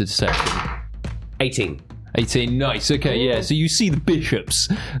 +6 to deception. 18. 18, nice. Okay, yeah. So you see the bishops.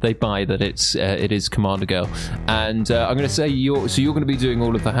 They buy that it is Commander Girl, and I'm going to say you're going to be doing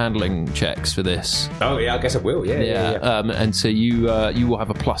all of the handling checks for this. Oh yeah, I guess I will. Yeah. And so you will have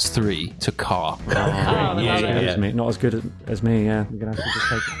a +3 to car. Not as good as me. Yeah, you're gonna have to just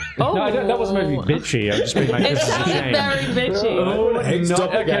take it. No, that wasn't really bitchy. I'm just being like, this is a shame. Very bitchy.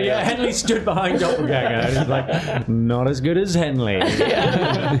 Okay, yeah. Henley stood behind Doppelganger and he's like, not as good as Henley.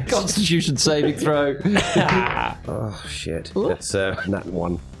 Constitution saving throw. Oh shit! That's that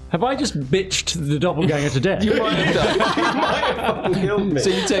one. Have I just bitched the Doppelganger to death? You might have done. You might have fucking killed me. So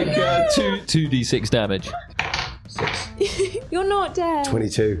you take 2d6 damage. 6. You're not dead.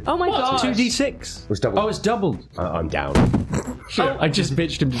 22. Oh my god. 2d6. Was doubled. Oh, it's doubled. I'm down. I just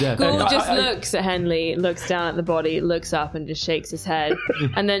bitched him to death. Ghoul just looks at Henley, looks down at the body, looks up and just shakes his head,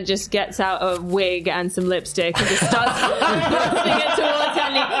 and then just gets out a wig and some lipstick and just starts thrusting it towards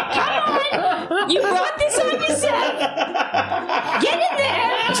Henley. Come on! You brought this on yourself! Get in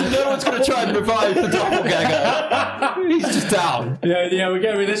there! So no one's going to try and revive the doppelganger. He's just down. Yeah, we're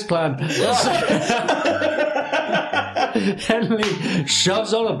going with this plan. Henley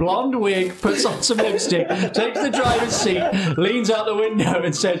shoves on a blonde wig, puts on some lipstick, takes the driver's seat, leans out the window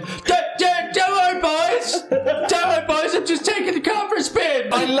and says, Don't worry, boys! Don't worry, boys, I'm just taking the car for a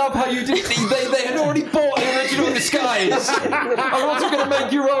spin! I love how you did. They had already bought the original disguise. I'm also going to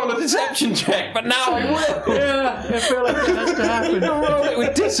make you roll a deception check, but now I will. Yeah, I feel like that has to happen. You'll roll it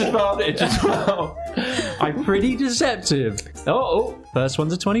with disadvantage as well. I'm pretty deceptive. Oh, first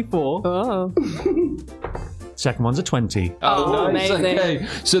one's a 24. Oh. Second one's a 20. Oh, nice. Amazing. Okay,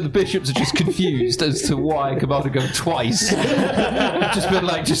 so the bishops are just confused as to why Commander go twice. Just been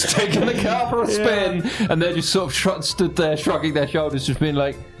like, just taking the car for a spin, and they're just sort of stood there shrugging their shoulders, just being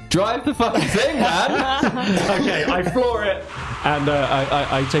like, drive the fucking thing, man. Okay, I floor it, and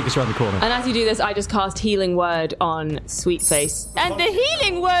I take us around the corner. And as you do this, I just cast Healing Word on Sweetface. And the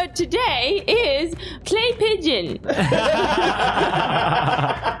healing word today is Clay Pigeon.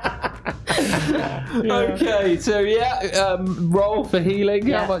 Okay, so roll for healing.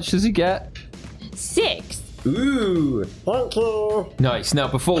 Yeah. How much does he get? 6. Ooh. Thank you. Nice. Now,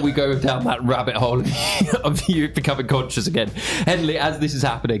 before we go down that rabbit hole of you becoming conscious again, Henley, as this is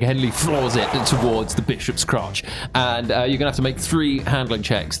happening, Henley floors it towards the bishop's crotch, and you're going to have to make 3 handling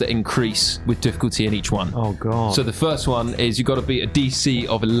checks that increase with difficulty in each one. Oh god. So the first one is you've got to beat a DC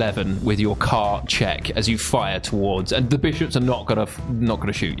of 11 with your car check as you fire towards, and the bishops are not gonna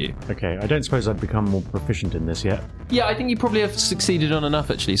shoot you. Okay, I don't suppose I've become more proficient in this yet. Yeah, I think you probably have succeeded on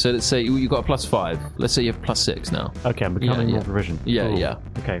enough actually. So let's say you've got a +5. Let's say you have +6 now. Okay, I'm becoming more proficient. Yeah.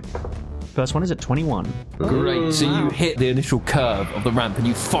 Okay. First one is at 21. Great. So you hit the initial curve of the ramp and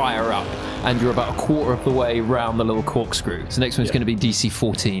you fire up, and you're about a quarter of the way round the little corkscrew. So next one's going to be DC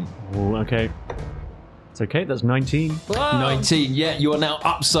 14. Ooh, okay. It's okay, that's 19. Whoa. 19, yeah, you are now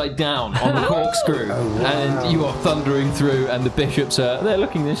upside down on the corkscrew. And you are thundering through, and the bishops they're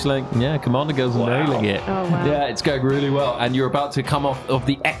looking just like, yeah, Commander Girl's nailing it. Oh, wow. Yeah, it's going really well. And you're about to come off of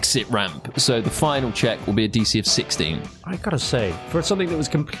the exit ramp. So the final check will be a DC of 16. I gotta say, for something that was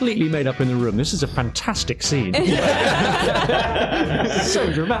completely made up in the room, this is a fantastic scene.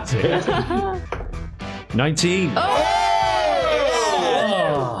 So dramatic. 19.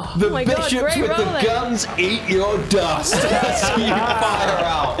 The my God, bishops great with rolling. the guns eat your dust as you fire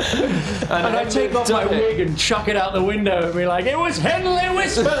out. And I take off my wig and chuck it out the window and be like, it was Henley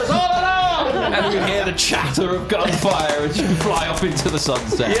Whispers all along! And you hear the chatter of gunfire as you fly off into the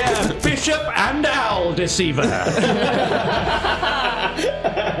sunset. Yeah, Bishop and Owl Deceiver.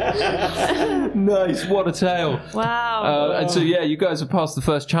 Nice, what a tale. Wow. And so, yeah, you guys have passed the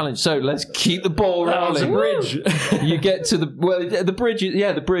first challenge. So let's keep the ball rolling. It's a bridge. You get to the bridge. The bridge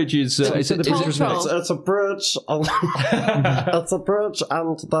is. It's a bridge. It's a bridge. It's a bridge,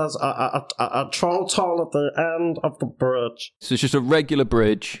 and there's a troll toll at the end of the bridge. So it's just a regular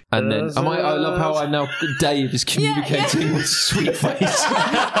bridge, and then I love how Dave is communicating with Sweetface.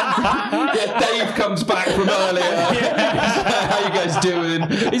 Dave comes back from earlier. How you guys doing?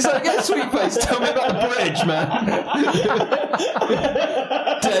 He's like, yeah, Sweetface, tell me about the bridge, man.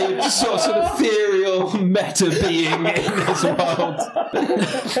 Dave, just sort of ethereal meta being in this world.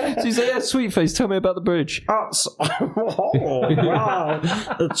 So he's like, yeah, Sweetface, tell me about the bridge. Wow.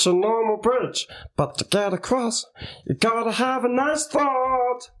 It's a normal bridge, but to get across, you gotta have a nice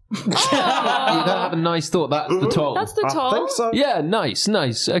thought. You gotta have a nice thought. That's the toll. That's the toll? I think so. Yeah, nice.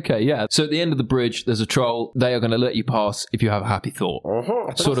 Okay, yeah. So at the end of the bridge, there's a troll. They are going to let you pass if you have a happy thought.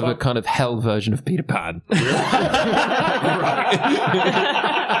 Sort of a kind of hell version of Peter Pan. Right,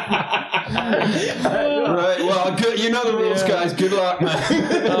 well, good. You know the rules, guys. Good luck,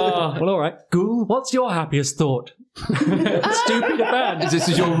 man. Well, all right. Ghoul, what's your happiest thought? Stupid bad. This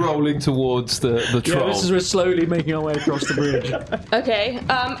is your rolling towards the troll. Yeah, this is we're slowly making our way across the bridge. Okay.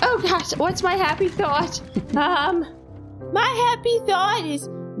 Oh gosh, what's my happy thought? My happy thought is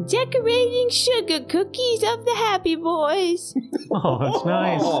decorating sugar cookies of the Happy Boys. Oh, that's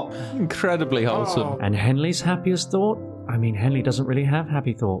nice. Incredibly wholesome. And Henley's happiest thought? I mean, Henley doesn't really have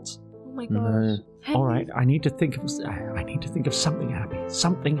happy thoughts. Oh my gosh. All right, I need to think of something happy.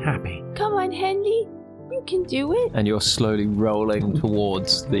 Something happy. Come on, Henley. You can do it. And you're slowly rolling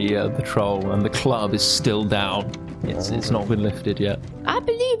towards the troll, and the club is still down. It's not been lifted yet. I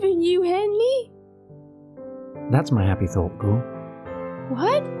believe in you, Henley. That's my happy thought, Ghoul.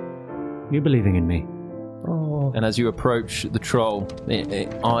 What? You believing in me. And as you approach the troll,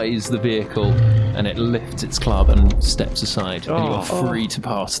 it eyes the vehicle, and it lifts its club and steps aside, and you are free to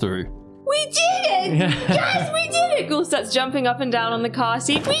pass through. We did it! Guys, we did it! Ghoul starts jumping up and down on the car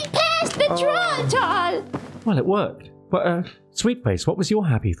seat. We passed the troll toll! Well, it worked. But, Sweetface, what was your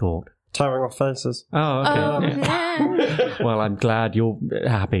happy thought? Tearing off faces. Oh, okay. Well, I'm glad you're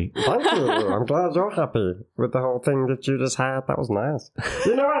happy. Thank you. I'm glad you're happy with the whole thing that you just had. That was nice.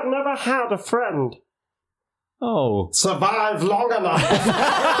 You know, I've never had a friend survive long enough.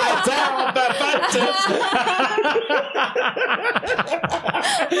 Down the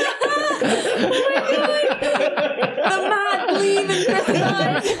The mad leaving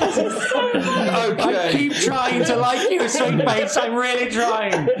crystallized. Okay. I keep trying to like you, Sweetface. I'm really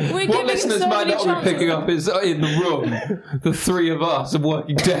trying. What listeners might not be picking up is in the room, the three of us are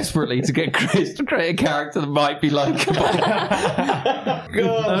working desperately to get Chris to create a character that might be likeable.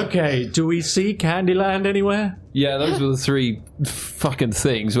 Okay, do we see Candyland anywhere? Yeah, those were the three fucking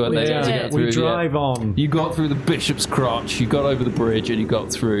things, weren't they? To get through, we drive on. You got through the Bishop's Crotch, you got over the bridge, and you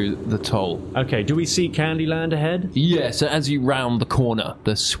got through the toll. Okay, do we see Candyland ahead? Yeah, so as you round the corner,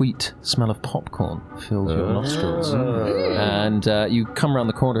 the sweet smell of popcorn fills your nostrils. And you come around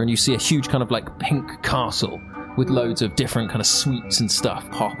the corner and you see a huge kind of like pink castle with loads of different kind of sweets and stuff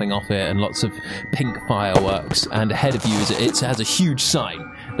popping off it and lots of pink fireworks. And ahead of you it has a huge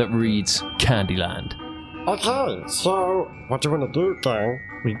sign that reads Candyland. Okay, so what do you want to do, gang?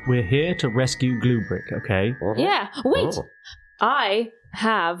 We're here to rescue Gluebrick, okay? Yeah, wait. I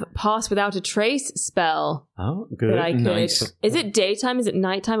have pass without a trace spell. Oh, good. That I could. Nice. Is it daytime? Is it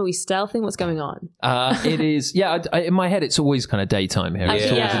nighttime? Are we stealthing? What's going on? It is, yeah, in my head it's always kind of daytime here.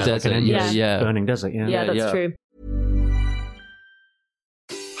 It's always a desert. Yeah. Burning desert, yeah. Yeah, that's true.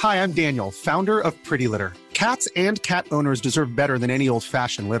 Hi, I'm Daniel, founder of Pretty Litter. Cats and cat owners deserve better than any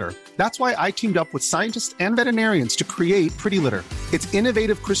old-fashioned litter. That's why I teamed up with scientists and veterinarians to create Pretty Litter. Its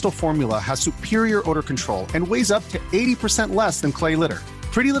innovative crystal formula has superior odor control and weighs up to 80% less than clay litter.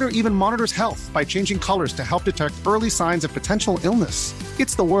 Pretty Litter even monitors health by changing colors to help detect early signs of potential illness.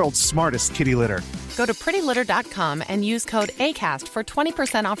 It's the world's smartest kitty litter. Go to prettylitter.com and use code ACAST for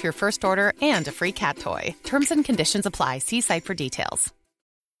 20% off your first order and a free cat toy. Terms and conditions apply. See site for details.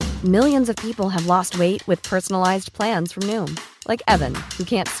 Millions of people have lost weight with personalized plans from Noom. Like Evan, who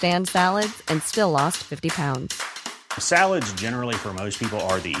can't stand salads and still lost 50 pounds. Salads generally for most people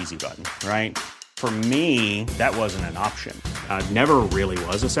are the easy button, right? For me, that wasn't an option. I never really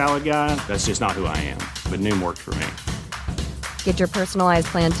was a salad guy. That's just not who I am. But Noom worked for me. Get your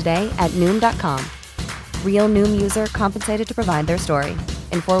personalized plan today at Noom.com. Real Noom user compensated to provide their story.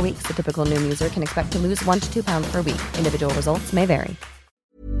 In 4 weeks, the typical Noom user can expect to lose 1 to 2 pounds per week. Individual results may vary.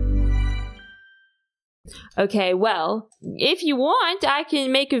 Okay, well, if you want, I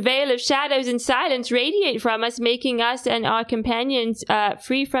can make a veil of shadows and silence radiate from us, making us and our companions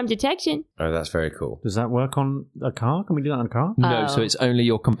free from detection. Oh, that's very cool. Does that work on a car? Can we do that on a car? No, so it's only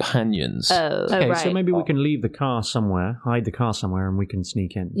your companions. Okay, right. so maybe we can leave the car somewhere, hide the car somewhere, and we can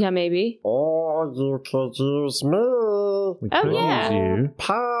sneak in. Yeah, maybe. Or you could use me. We could use you.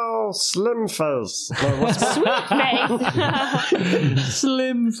 Pal Slim Face. No, what's Sweet face.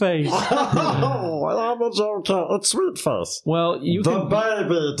 Slim Face. Oh, I'm a joker. It's Sweet Face. Well, you the can...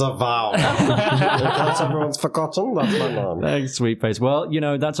 baby devourer. In case everyone's forgotten, that's my name. Thanks, Sweet Face. Well,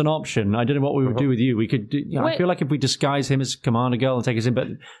 that's an option. I don't know what we would do with you. We could do... I feel like if we disguise him as Commander Girl and take us in, but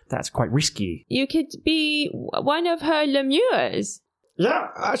that's quite risky. You could be one of her lemures. Yeah,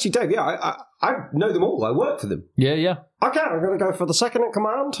 actually, Dave, I know them all. I work for them. Yeah. Okay, I'm going to go for the second in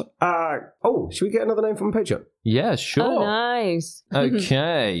command. Should we get another name from Patreon? Yeah, sure. Oh, nice.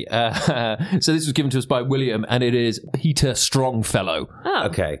 Okay. So this was given to us by William, and it is Peter Strongfellow. Oh.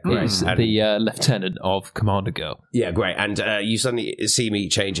 Okay, great. He's the lieutenant of Commander Girl. Yeah, great. And you suddenly see me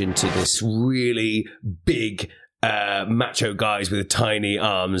change into this really big... macho guys with tiny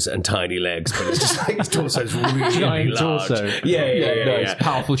arms and tiny legs, but it's just like his torso's really giant large. torso. Yeah.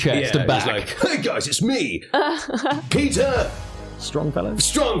 Powerful chest and back. It's like, hey guys, it's me, Peter Strongfellow.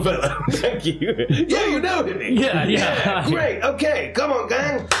 Thank you. Yeah, you know him. Yeah. Great. Okay, come on,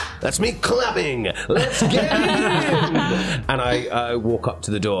 gang. That's me clapping. Let's get in. And I walk up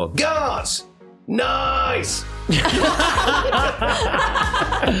to the door. Guards. Nice! And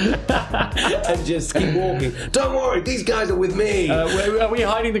just keep walking. Don't worry, these guys are with me. Are we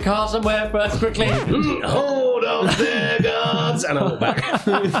hiding the car somewhere first, quickly? Hold up there, guards! And I walk back.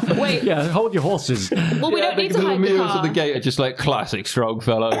 Wait. Yeah, hold your horses. Well, we don't need to hide the lemures car. at the gate are just like classic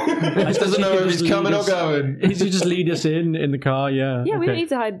Strongfellow. He doesn't know if he's coming or going. He should just lead us in the car, yeah. Yeah, we don't need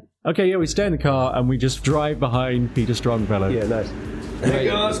to hide. Okay, yeah, we stay in the car and we just drive behind Peter Strongfellow. Yeah, nice. Hey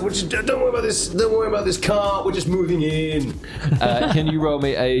guys, don't worry about this. Don't worry about this car. We're just moving in. Can you roll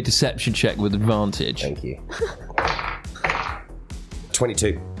me a deception check with advantage? Thank you.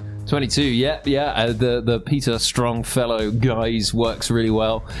 22. 22, yeah. The Peter Strongfellow guise works really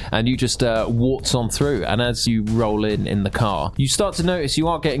well, and you just waltz on through. And as you roll in the car, you start to notice you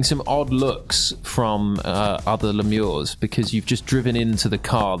are getting some odd looks from other lemures because you've just driven into the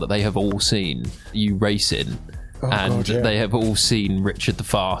car that they have all seen you race in. They have all seen Richard the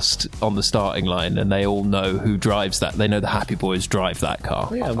Fast on the starting line, and they all know who drives that. They know the Happy Boys drive that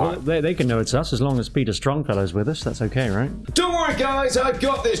car. Yeah, well, they can know it's us as long as Peter Strongfellow's with us. That's okay, right? Don't worry, guys, I've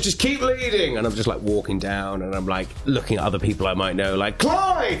got this. Just keep leading. And I'm just like walking down, and I'm like looking at other people I might know, like,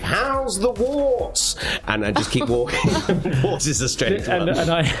 Clive, how's the warts? And I just keep walking. Warts is a strange one. And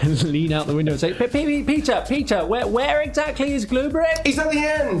I lean out the window and say, Peter, where exactly is Gluebrick? He's at the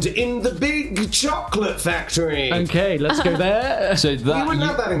end, in the big chocolate factory. Okay, let's go there. So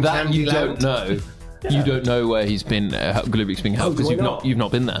that you don't know. Yeah. You don't know where he's been. Gluebrick's been held because you've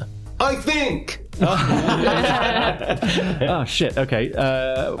not been there. I think. Oh shit. Okay.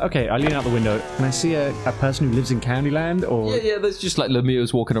 I lean out the window. Can I see a person who lives in Candyland? Or yeah. There's just like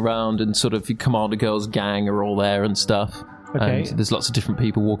lemures walking around, and sort of Commander Girl's gang are all there and stuff. Okay. And there's lots of different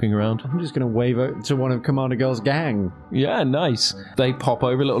people walking around. I'm just going to wave to one of Commander Girl's gang. Yeah, nice. They pop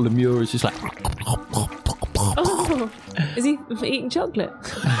over. Little lemure is just like. Oh, is he eating chocolate?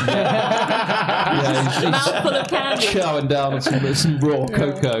 Yeah, he's mouthful of candy. Chowing down on some raw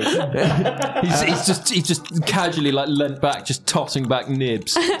cocoa. he's just casually like leant back, just tossing back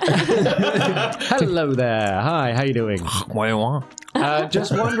nibs. Hello there. Hi, how you doing?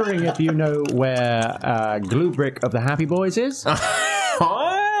 Just wondering if you know where Gluebrick of the Happy Boys is?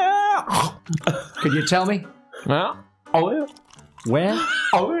 Could you tell me? Where?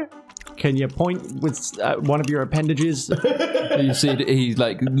 Can you point with one of your appendages? You see, he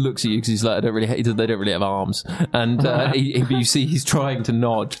like looks at you because he's like, they don't really have arms, and you see he's trying to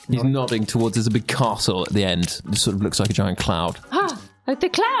nod. He's nodding towards. There's a big castle at the end. It sort of looks like a giant cloud. The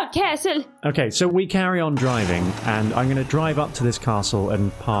Cloud Castle. Okay, so we carry on driving, and I'm going to drive up to this castle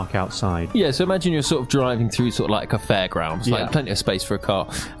and park outside. Yeah, so imagine you're sort of driving through sort of like a fairgrounds, like plenty of space for a car.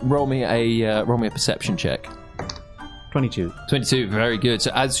 Roll me a perception check. 22, very good.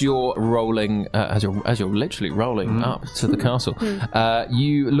 So as you're rolling, as you're literally rolling up to the castle,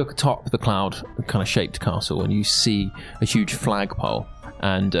 you look atop the cloud kind of shaped castle, and you see a huge flagpole,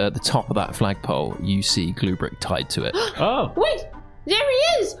 and at the top of that flagpole you see Gluebrick tied to it. Oh, wait, there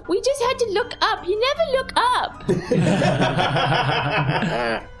he is. We just had to look up. You never look up.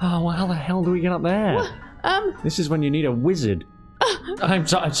 Oh, well, how the hell do we get up there? This is when you need a wizard. I'm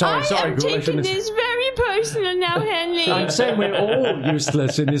sorry. I am taking this very personal now, Henley. I'm saying we're all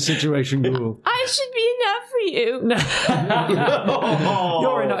useless in this situation, Ghoul. I should be enough for you.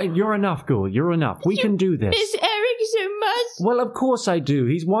 You're enough, Ghoul. You're enough. We can do this. Miss Eric so much. Well, of course I do.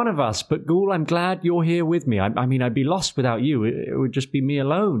 He's one of us. But, Ghoul, I'm glad you're here with me. I mean, I'd be lost without you. It would just be me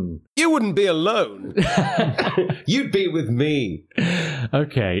alone. You wouldn't be alone. You'd be with me.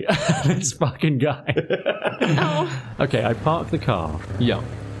 Okay. This fucking guy. Okay, I park the car. Yeah.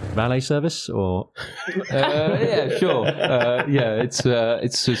 Valet service or? Yeah, sure. It's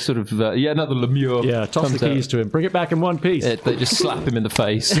a sort of another Lemure. Yeah, toss the keys to him. Bring it back in one piece. They just slap him in the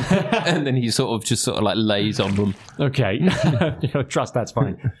face, and then he sort of like lays on them. Okay, trust that's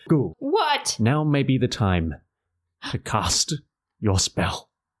fine. Ghoul. What? Now may be the time to cast your spell.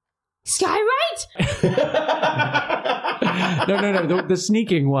 Skywrite? No, the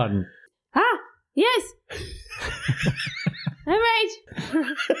sneaking one. Ah, yes. All right.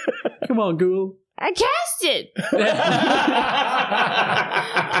 Come on, Ghoul. I cast it.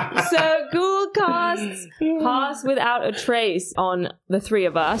 So Ghoul casts Pass Without a Trace on the three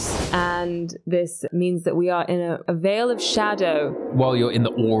of us, and this means that we are in a veil of shadow. While you're in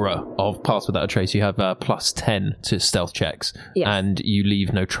the aura of Pass Without a Trace, you have plus 10 to stealth checks, and you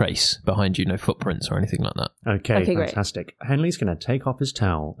leave no trace behind you, no footprints or anything like that. Okay, fantastic. Great. Henley's going to take off his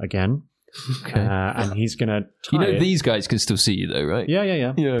towel again. Okay. And he's going to tie it. These guys can still see you, though, right?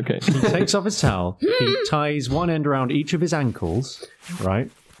 Yeah. Yeah, okay. He takes off his towel. He ties one end around each of his ankles, right?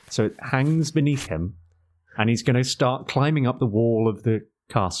 So it hangs beneath him. And he's going to start climbing up the wall of the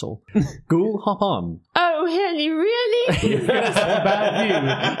castle. Ghoul, hop on. Oh, Henley, really? You're going to have a bad view.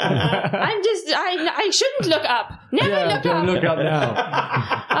 I shouldn't look up. Never don't look up now.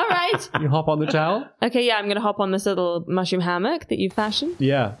 All right. You hop on the towel? Okay, yeah, I'm going to hop on this little mushroom hammock that you've fashioned.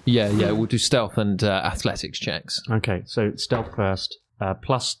 Yeah. We'll do stealth and athletics checks. Okay, so stealth first.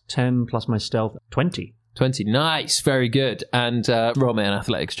 Plus 10 plus my stealth, 20. 20, nice, very good. And roll me an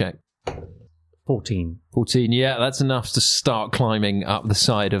athletics check. 14. 14, yeah, that's enough to start climbing up the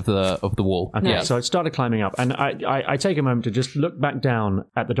side of the wall. Okay, yeah. So I started climbing up, and I take a moment to just look back down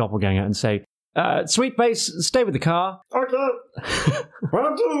at the doppelganger and say, Sweet face, stay with the car. Okay.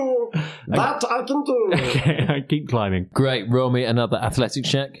 Will do. That I can do. Okay, I keep climbing. Great, roll me another athletics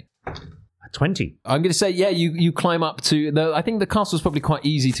check. 20. I'm going to say, you climb up to... I think the castle's probably quite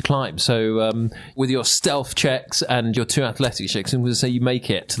easy to climb. So with your stealth checks and your 2 athletics checks, I'm going to say you make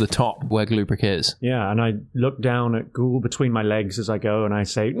it to the top where Glubrick is. Yeah, and I look down at Ghoul between my legs as I go, and I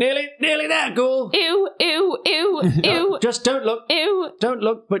say, Nearly there, Ghoul. Ew. Just don't look. Ew. Don't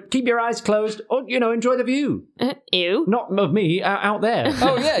look, but keep your eyes closed. Or, enjoy the view. Ew. Not of me, out there.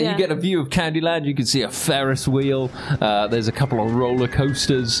 Oh, yeah, you get a view of Candyland. You can see a Ferris wheel. There's a couple of roller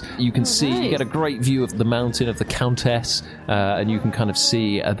coasters. You can see... You get a great view of the mountain of the Countess, and you can kind of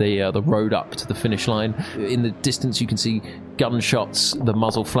see the road up to the finish line. In the distance, you can see gunshots, the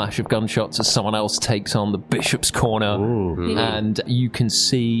muzzle flash of gunshots as someone else takes on the Bishop's Corner. Ooh. And you can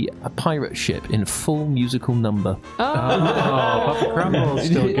see a pirate ship in full musical number. Puppy Crumbles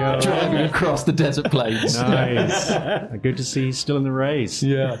still going. Driving across the desert plains. Nice. Good to see he's still in the race.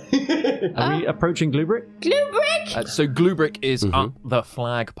 Yeah. Are we approaching Glubrick? Glubrick! So Glubrick is up the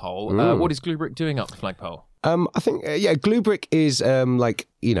flagpole. What is Glubrick doing up the flagpole? I think, Glubrick is,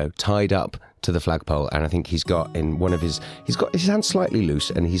 tied up to the flagpole, and I think he's got his hands slightly loose,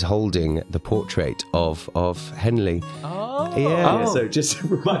 and he's holding the portrait of Henley. Oh. Yeah, so just to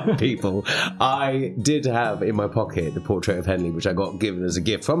remind people, I did have in my pocket the portrait of Henley, which I got given as a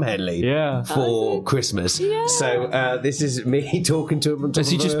gift from Henley for Christmas. Yeah. So this is me talking to him. Has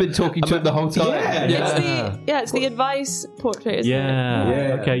he just been talking to him the whole time? Yeah. It's the advice portrait, isn't it?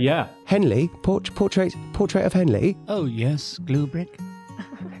 Yeah. Okay, yeah. Henley, portrait of Henley. Oh, yes, Glubrick.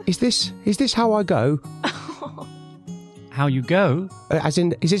 Is this how I go? How you go? As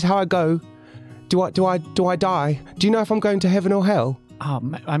in, is this how I go? Do I die? Do you know if I'm going to heaven or hell?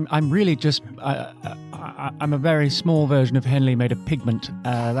 I'm really just I'm a very small version of Henley made of pigment.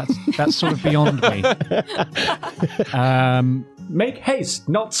 That's sort of beyond me. Make haste,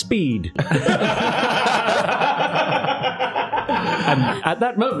 not speed. And at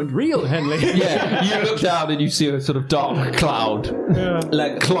that moment, real Henley. Yeah, you look down and you see a sort of dark cloud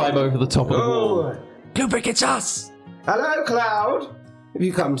climb over the top of the wall. Glubrick, it's us. Hello, Cloud. Have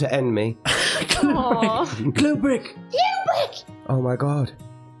you come to end me? Glubrick. Oh my God.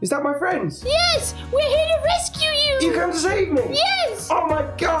 Is that my friends? Yes, we're here to rescue you. You come to save me? Yes. Oh my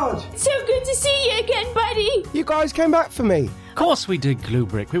God. So good to see you again, buddy. You guys came back for me. Of course we did,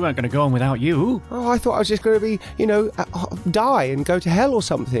 Glubrick. We weren't going to go on without you. Oh, I thought I was just going to be, die and go to hell or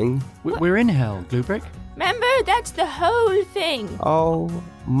something. We're in hell, Glubrick. Remember, that's the whole thing. Oh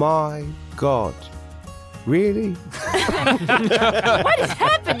my God. Really? What has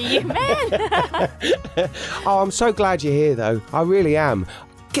happened to you, man? Oh, I'm so glad you're here, though. I really am.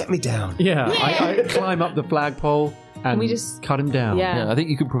 Get me down. Yeah, I climb up the flagpole and we just cut him down. Yeah. I think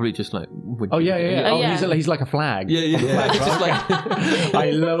you could probably just like. Oh yeah. Oh, Oh, yeah. he's like a flag. Yeah. It's just like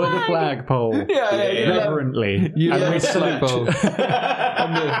I lower the flagpole reverently, You and lower we the salute. flagpole.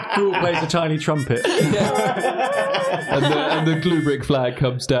 And the Ghoul plays a tiny trumpet. and the Glubric flag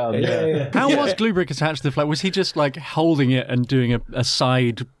comes down. How was Glubric attached to the flag? Was he just like holding it and doing a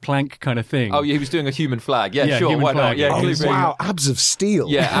side plank kind of thing? Oh, yeah, he was doing a human flag. Yeah, Yeah, sure, human why flag. not? Yeah, Oh, Glubric. wow, abs of steel.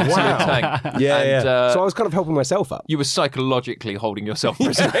 Yeah, absolute Wow. tank. Yeah. And, So I was kind of helping myself up. you were psychologically holding yourself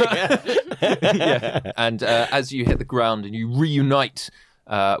prisoner. Yeah. And as you hit the ground and you reunite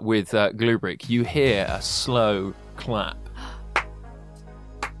with Glubric, you hear a slow clap.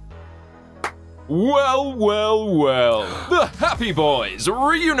 Well, the Happy Boys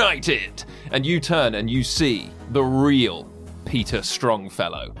reunited! And you turn and you see the real Peter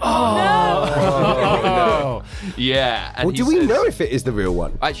Strongfellow. Oh. Yeah. And Well, he do we says- know if it is the real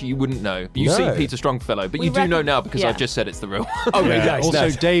one? Actually, you wouldn't know. You No. see Peter Strongfellow, but We you do know reckon- now because yeah. I've just said it's the real one. Oh, Yeah. nice. Also,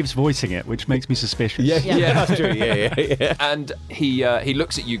 nice. Dave's voicing it, which makes me suspicious. Yeah. That's true. Yeah. And he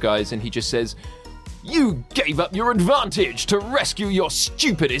looks at you guys and he just says, "You gave up your advantage to rescue your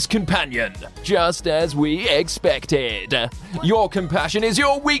stupidest companion, just as we expected. Your compassion is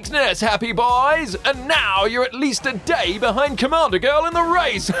your weakness, Happy Boys, and now you're at least a day behind Commander Girl in the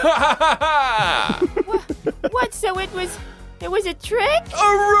race. What? So it was a trick?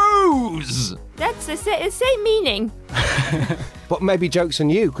 A ruse! That's the same meaning. But maybe joke's on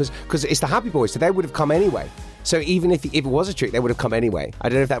you, because it's the Happy Boys, so they would have come anyway. So even if it was a trick, they would have come anyway. I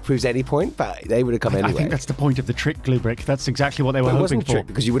don't know if that proves any point, but they would have come anyway. I think that's the point of the trick, Glubric. That's exactly what they were But it hoping wasn't a for. trick,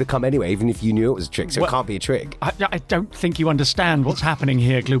 because you would have come anyway, even if you knew it was a trick, so Well- it can't be a trick. I don't think you understand what's happening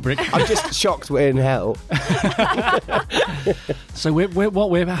here, Glubric. I'm just shocked we're in hell. So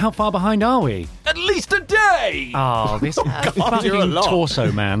we're how far behind are we? At least a day! Oh, this you're a fucking lot.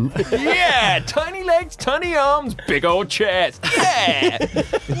 torso man. Yeah, tiny legs, tiny arms, big old chest. Yeah!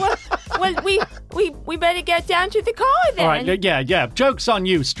 Well, we better get down to the car then. All right, yeah. Joke's on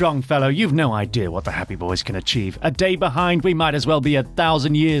you, strong fellow. You've no idea what the Happy Boys can achieve. A day behind, we might as well be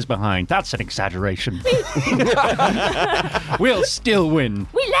 1,000 years behind. That's an exaggeration. We'll still win.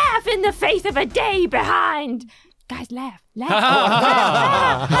 We laugh in the face of a day behind. Guys, laugh.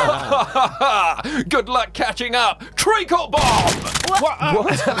 Good luck catching up. Treacle bomb!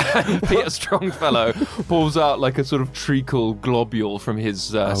 What? Peter Strongfellow pulls out like a sort of treacle globule from his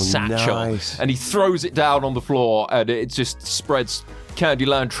satchel, nice. and he throws it down on the floor, and it just spreads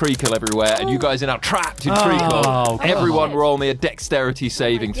Candyland treacle everywhere, and you guys are now trapped in treacle. Oh, Everyone roll me a dexterity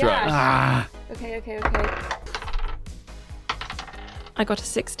saving throw. gosh. Okay. I got a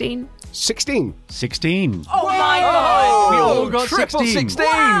 16. 16. 16. Oh my god! We all got triple 16. 16.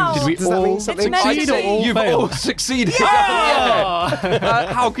 Wow. Did we Does that all mean something? succeed or all You've fail? all succeeded.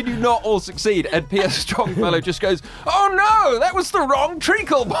 Yeah. How can you not all succeed? And Peter Strongfellow just goes, "Oh no, that was the wrong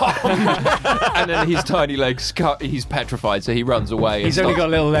treacle bomb." And then his tiny legs, he's petrified, so he runs away. He's only got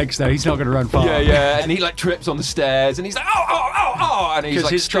little legs though. He's not going to run far. Yeah, and he like trips on the stairs, and he's like, "Oh," and he's Because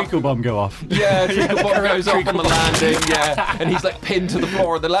like his stuck. treacle bomb go off. Yeah, treacle bomb goes off on the landing. Yeah, and he's like pinned to the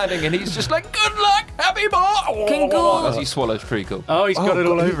floor of the landing, and he's just like, "Good luck, Happy Boy!" Kingle. As he swallows treacle. Oh, he's got it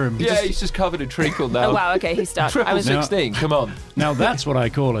all over him. Yeah, he's just covered in treacle now. Oh wow, okay, he's stuck. Triple I was 16, come on. Now that's what I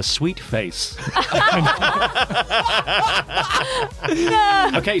call a sweet face.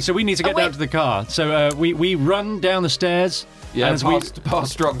 Okay, so we need to get down to the car. So we run down the stairs. Yeah, and as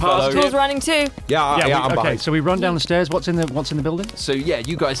past Strongfellow. Cool's running too. Yeah, I'm okay, behind. so we run down the stairs. What's in the building? So yeah,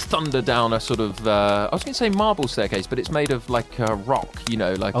 you guys thunder down a sort of I was going to say marble staircase, but it's made of like rock, you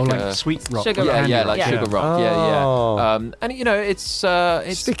know, like sweet rock. Sugar yeah, rock. yeah, like sugar rock. Oh. Yeah. And you know, it's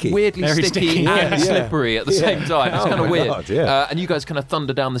Sticky. weirdly Very sticky sticky. and Yeah. slippery at the same time. It's Oh kind of my weird. God, yeah. And you guys kind of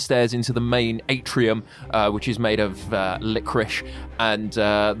thunder down the stairs into the main atrium, which is made of licorice and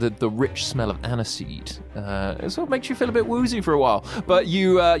the rich smell of aniseed. It sort of makes you feel a bit woozy for a while, but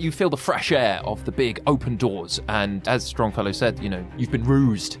you feel the fresh air of the big open doors. And as Strongfellow said, you know, you've been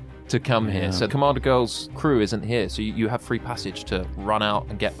rused to come here. So Commander Girl's crew isn't here, so you have free passage to run out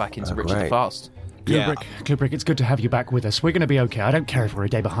and get back into Richard the great. Fast. Glubric, it's good to have you back with us. We're going to be okay. I don't care if we're a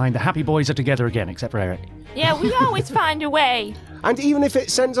day behind. The Happy Boys are together again, except for Eric. Yeah, we always find a way. And even if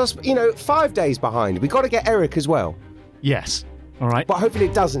it sends us, 5 days behind, we got to get Eric as well. Yes. All right. But hopefully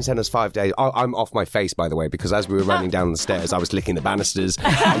it doesn't send us 5 days. I'm off my face, by the way, because as we were running down the stairs, I was licking the banisters.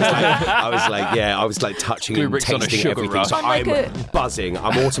 I was like touching and Glubric's on a tasting sugar everything. rush. So I'm like I'm buzzing.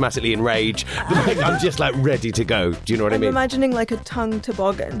 I'm automatically in rage. I'm just like ready to go. Do you know what I I'm mean? imagining like a tongue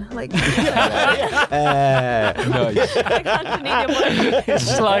toboggan. Like Nice.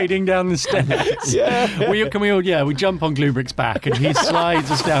 Sliding down the stairs. Yeah. We jump on Glubric's back and he slides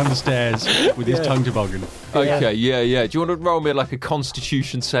us down the stairs with his tongue toboggan. Okay, yeah. Do you want to roll me like a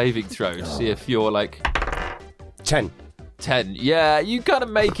Constitution saving throw to see if you're like 10. 10? Yeah, you gotta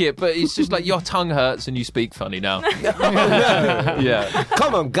make it, but it's just like your tongue hurts and you speak funny now. Yeah.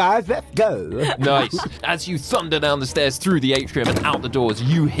 Come on, guys, let's go. Nice. As you thunder down the stairs through the atrium and out the doors,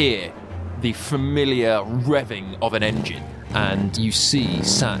 you hear the familiar revving of an engine, and you see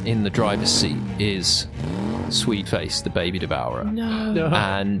sat in the driver's seat is Sweetface, the baby devourer. No.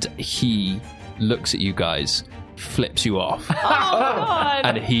 And he looks at you guys, flips you off, God.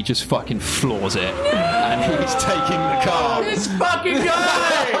 and he just fucking floors it. And he's taking the car. This fucking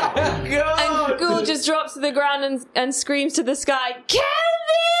guy! And Ghoul just drops to the ground and screams to the sky, "Kill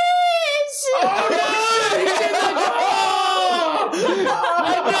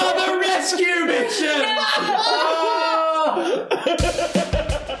Another rescue mission!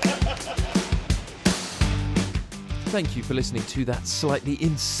 Thank you for listening to that slightly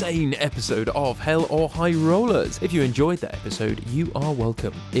insane episode of Hell or High Rollers. If you enjoyed that episode, you are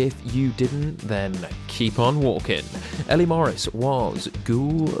welcome. If you didn't, then keep on walking. Ellie Morris was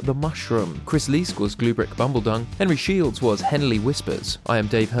Ghoul the Mushroom. Chris Leask was Glubrick Bumbledung. Henry Shields was Henley Whispers. I am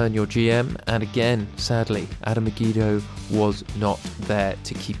Dave Hearn, your GM, and again, sadly, Adam Megiddo was not there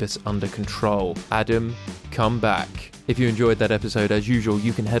to keep us under control. Adam, come back. If you enjoyed that episode, as usual,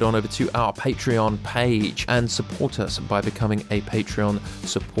 you can head on over to our Patreon page and support us by becoming a Patreon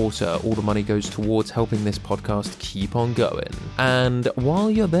supporter. All the money goes towards helping this podcast keep on going. And while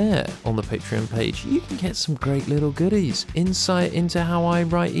you're there on the Patreon page, you can get some great little goodies. Insight into how I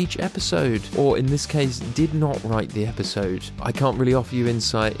write each episode, or in this case, did not write the episode. I can't really offer you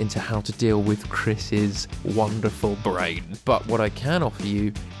insight into how to deal with Chris's wonderful brain. But what I can offer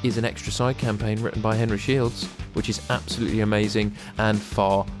you is an extra side campaign written by Henry Shields, which is absolutely amazing and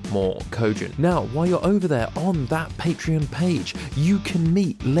far more cogent. Now, while you're over there on that Patreon page, you can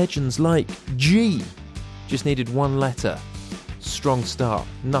meet legends like G. Just needed one letter. Strong start.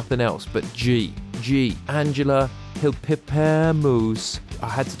 Nothing else but G. G. Angela Hilpipermus. I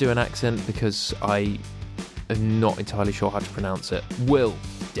had to do an accent because I am not entirely sure how to pronounce it. Will.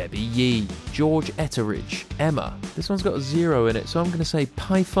 Debbie Yee, George Etteridge, Emma. This one's got a 0 in it, so I'm going to say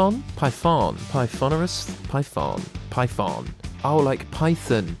Python, Pythonorus, Python. Oh, like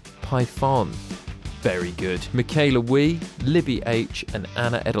Python, Python. Very good. Michaela Wee, Libby H, and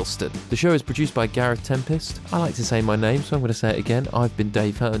Anna Edelston. The show is produced by Gareth Tempest. I like to say my name, so I'm going to say it again. I've been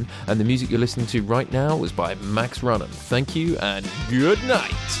Dave Hearn, and the music you're listening to right now was by Max Runnan. Thank you, and good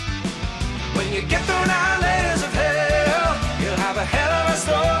night. When you get through 9 layers of hell, you'll have a hell of a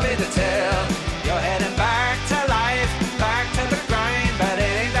story to tell. You're heading back to life, back to the grind, but it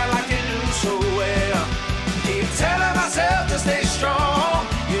ain't that like you knew so well. Keep telling myself to stay strong.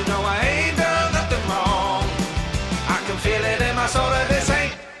 You know I ain't done nothing wrong. I can feel it in my soul that this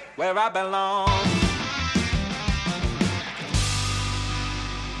ain't where I belong.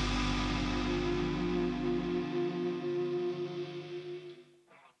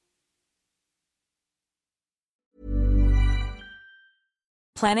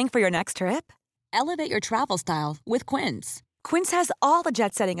 Planning for your next trip? Elevate your travel style with Quince. Quince has all the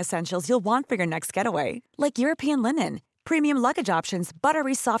jet-setting essentials you'll want for your next getaway, like European linen, premium luggage options,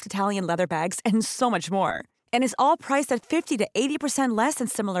 buttery soft Italian leather bags, and so much more. And is all priced at 50 to 80% less than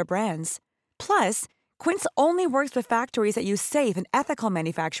similar brands. Plus, Quince only works with factories that use safe and ethical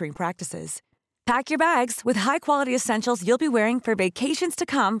manufacturing practices. Pack your bags with high-quality essentials you'll be wearing for vacations to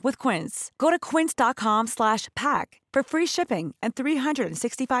come with Quince. Go to quince.com/pack for free shipping and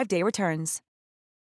 365-day returns.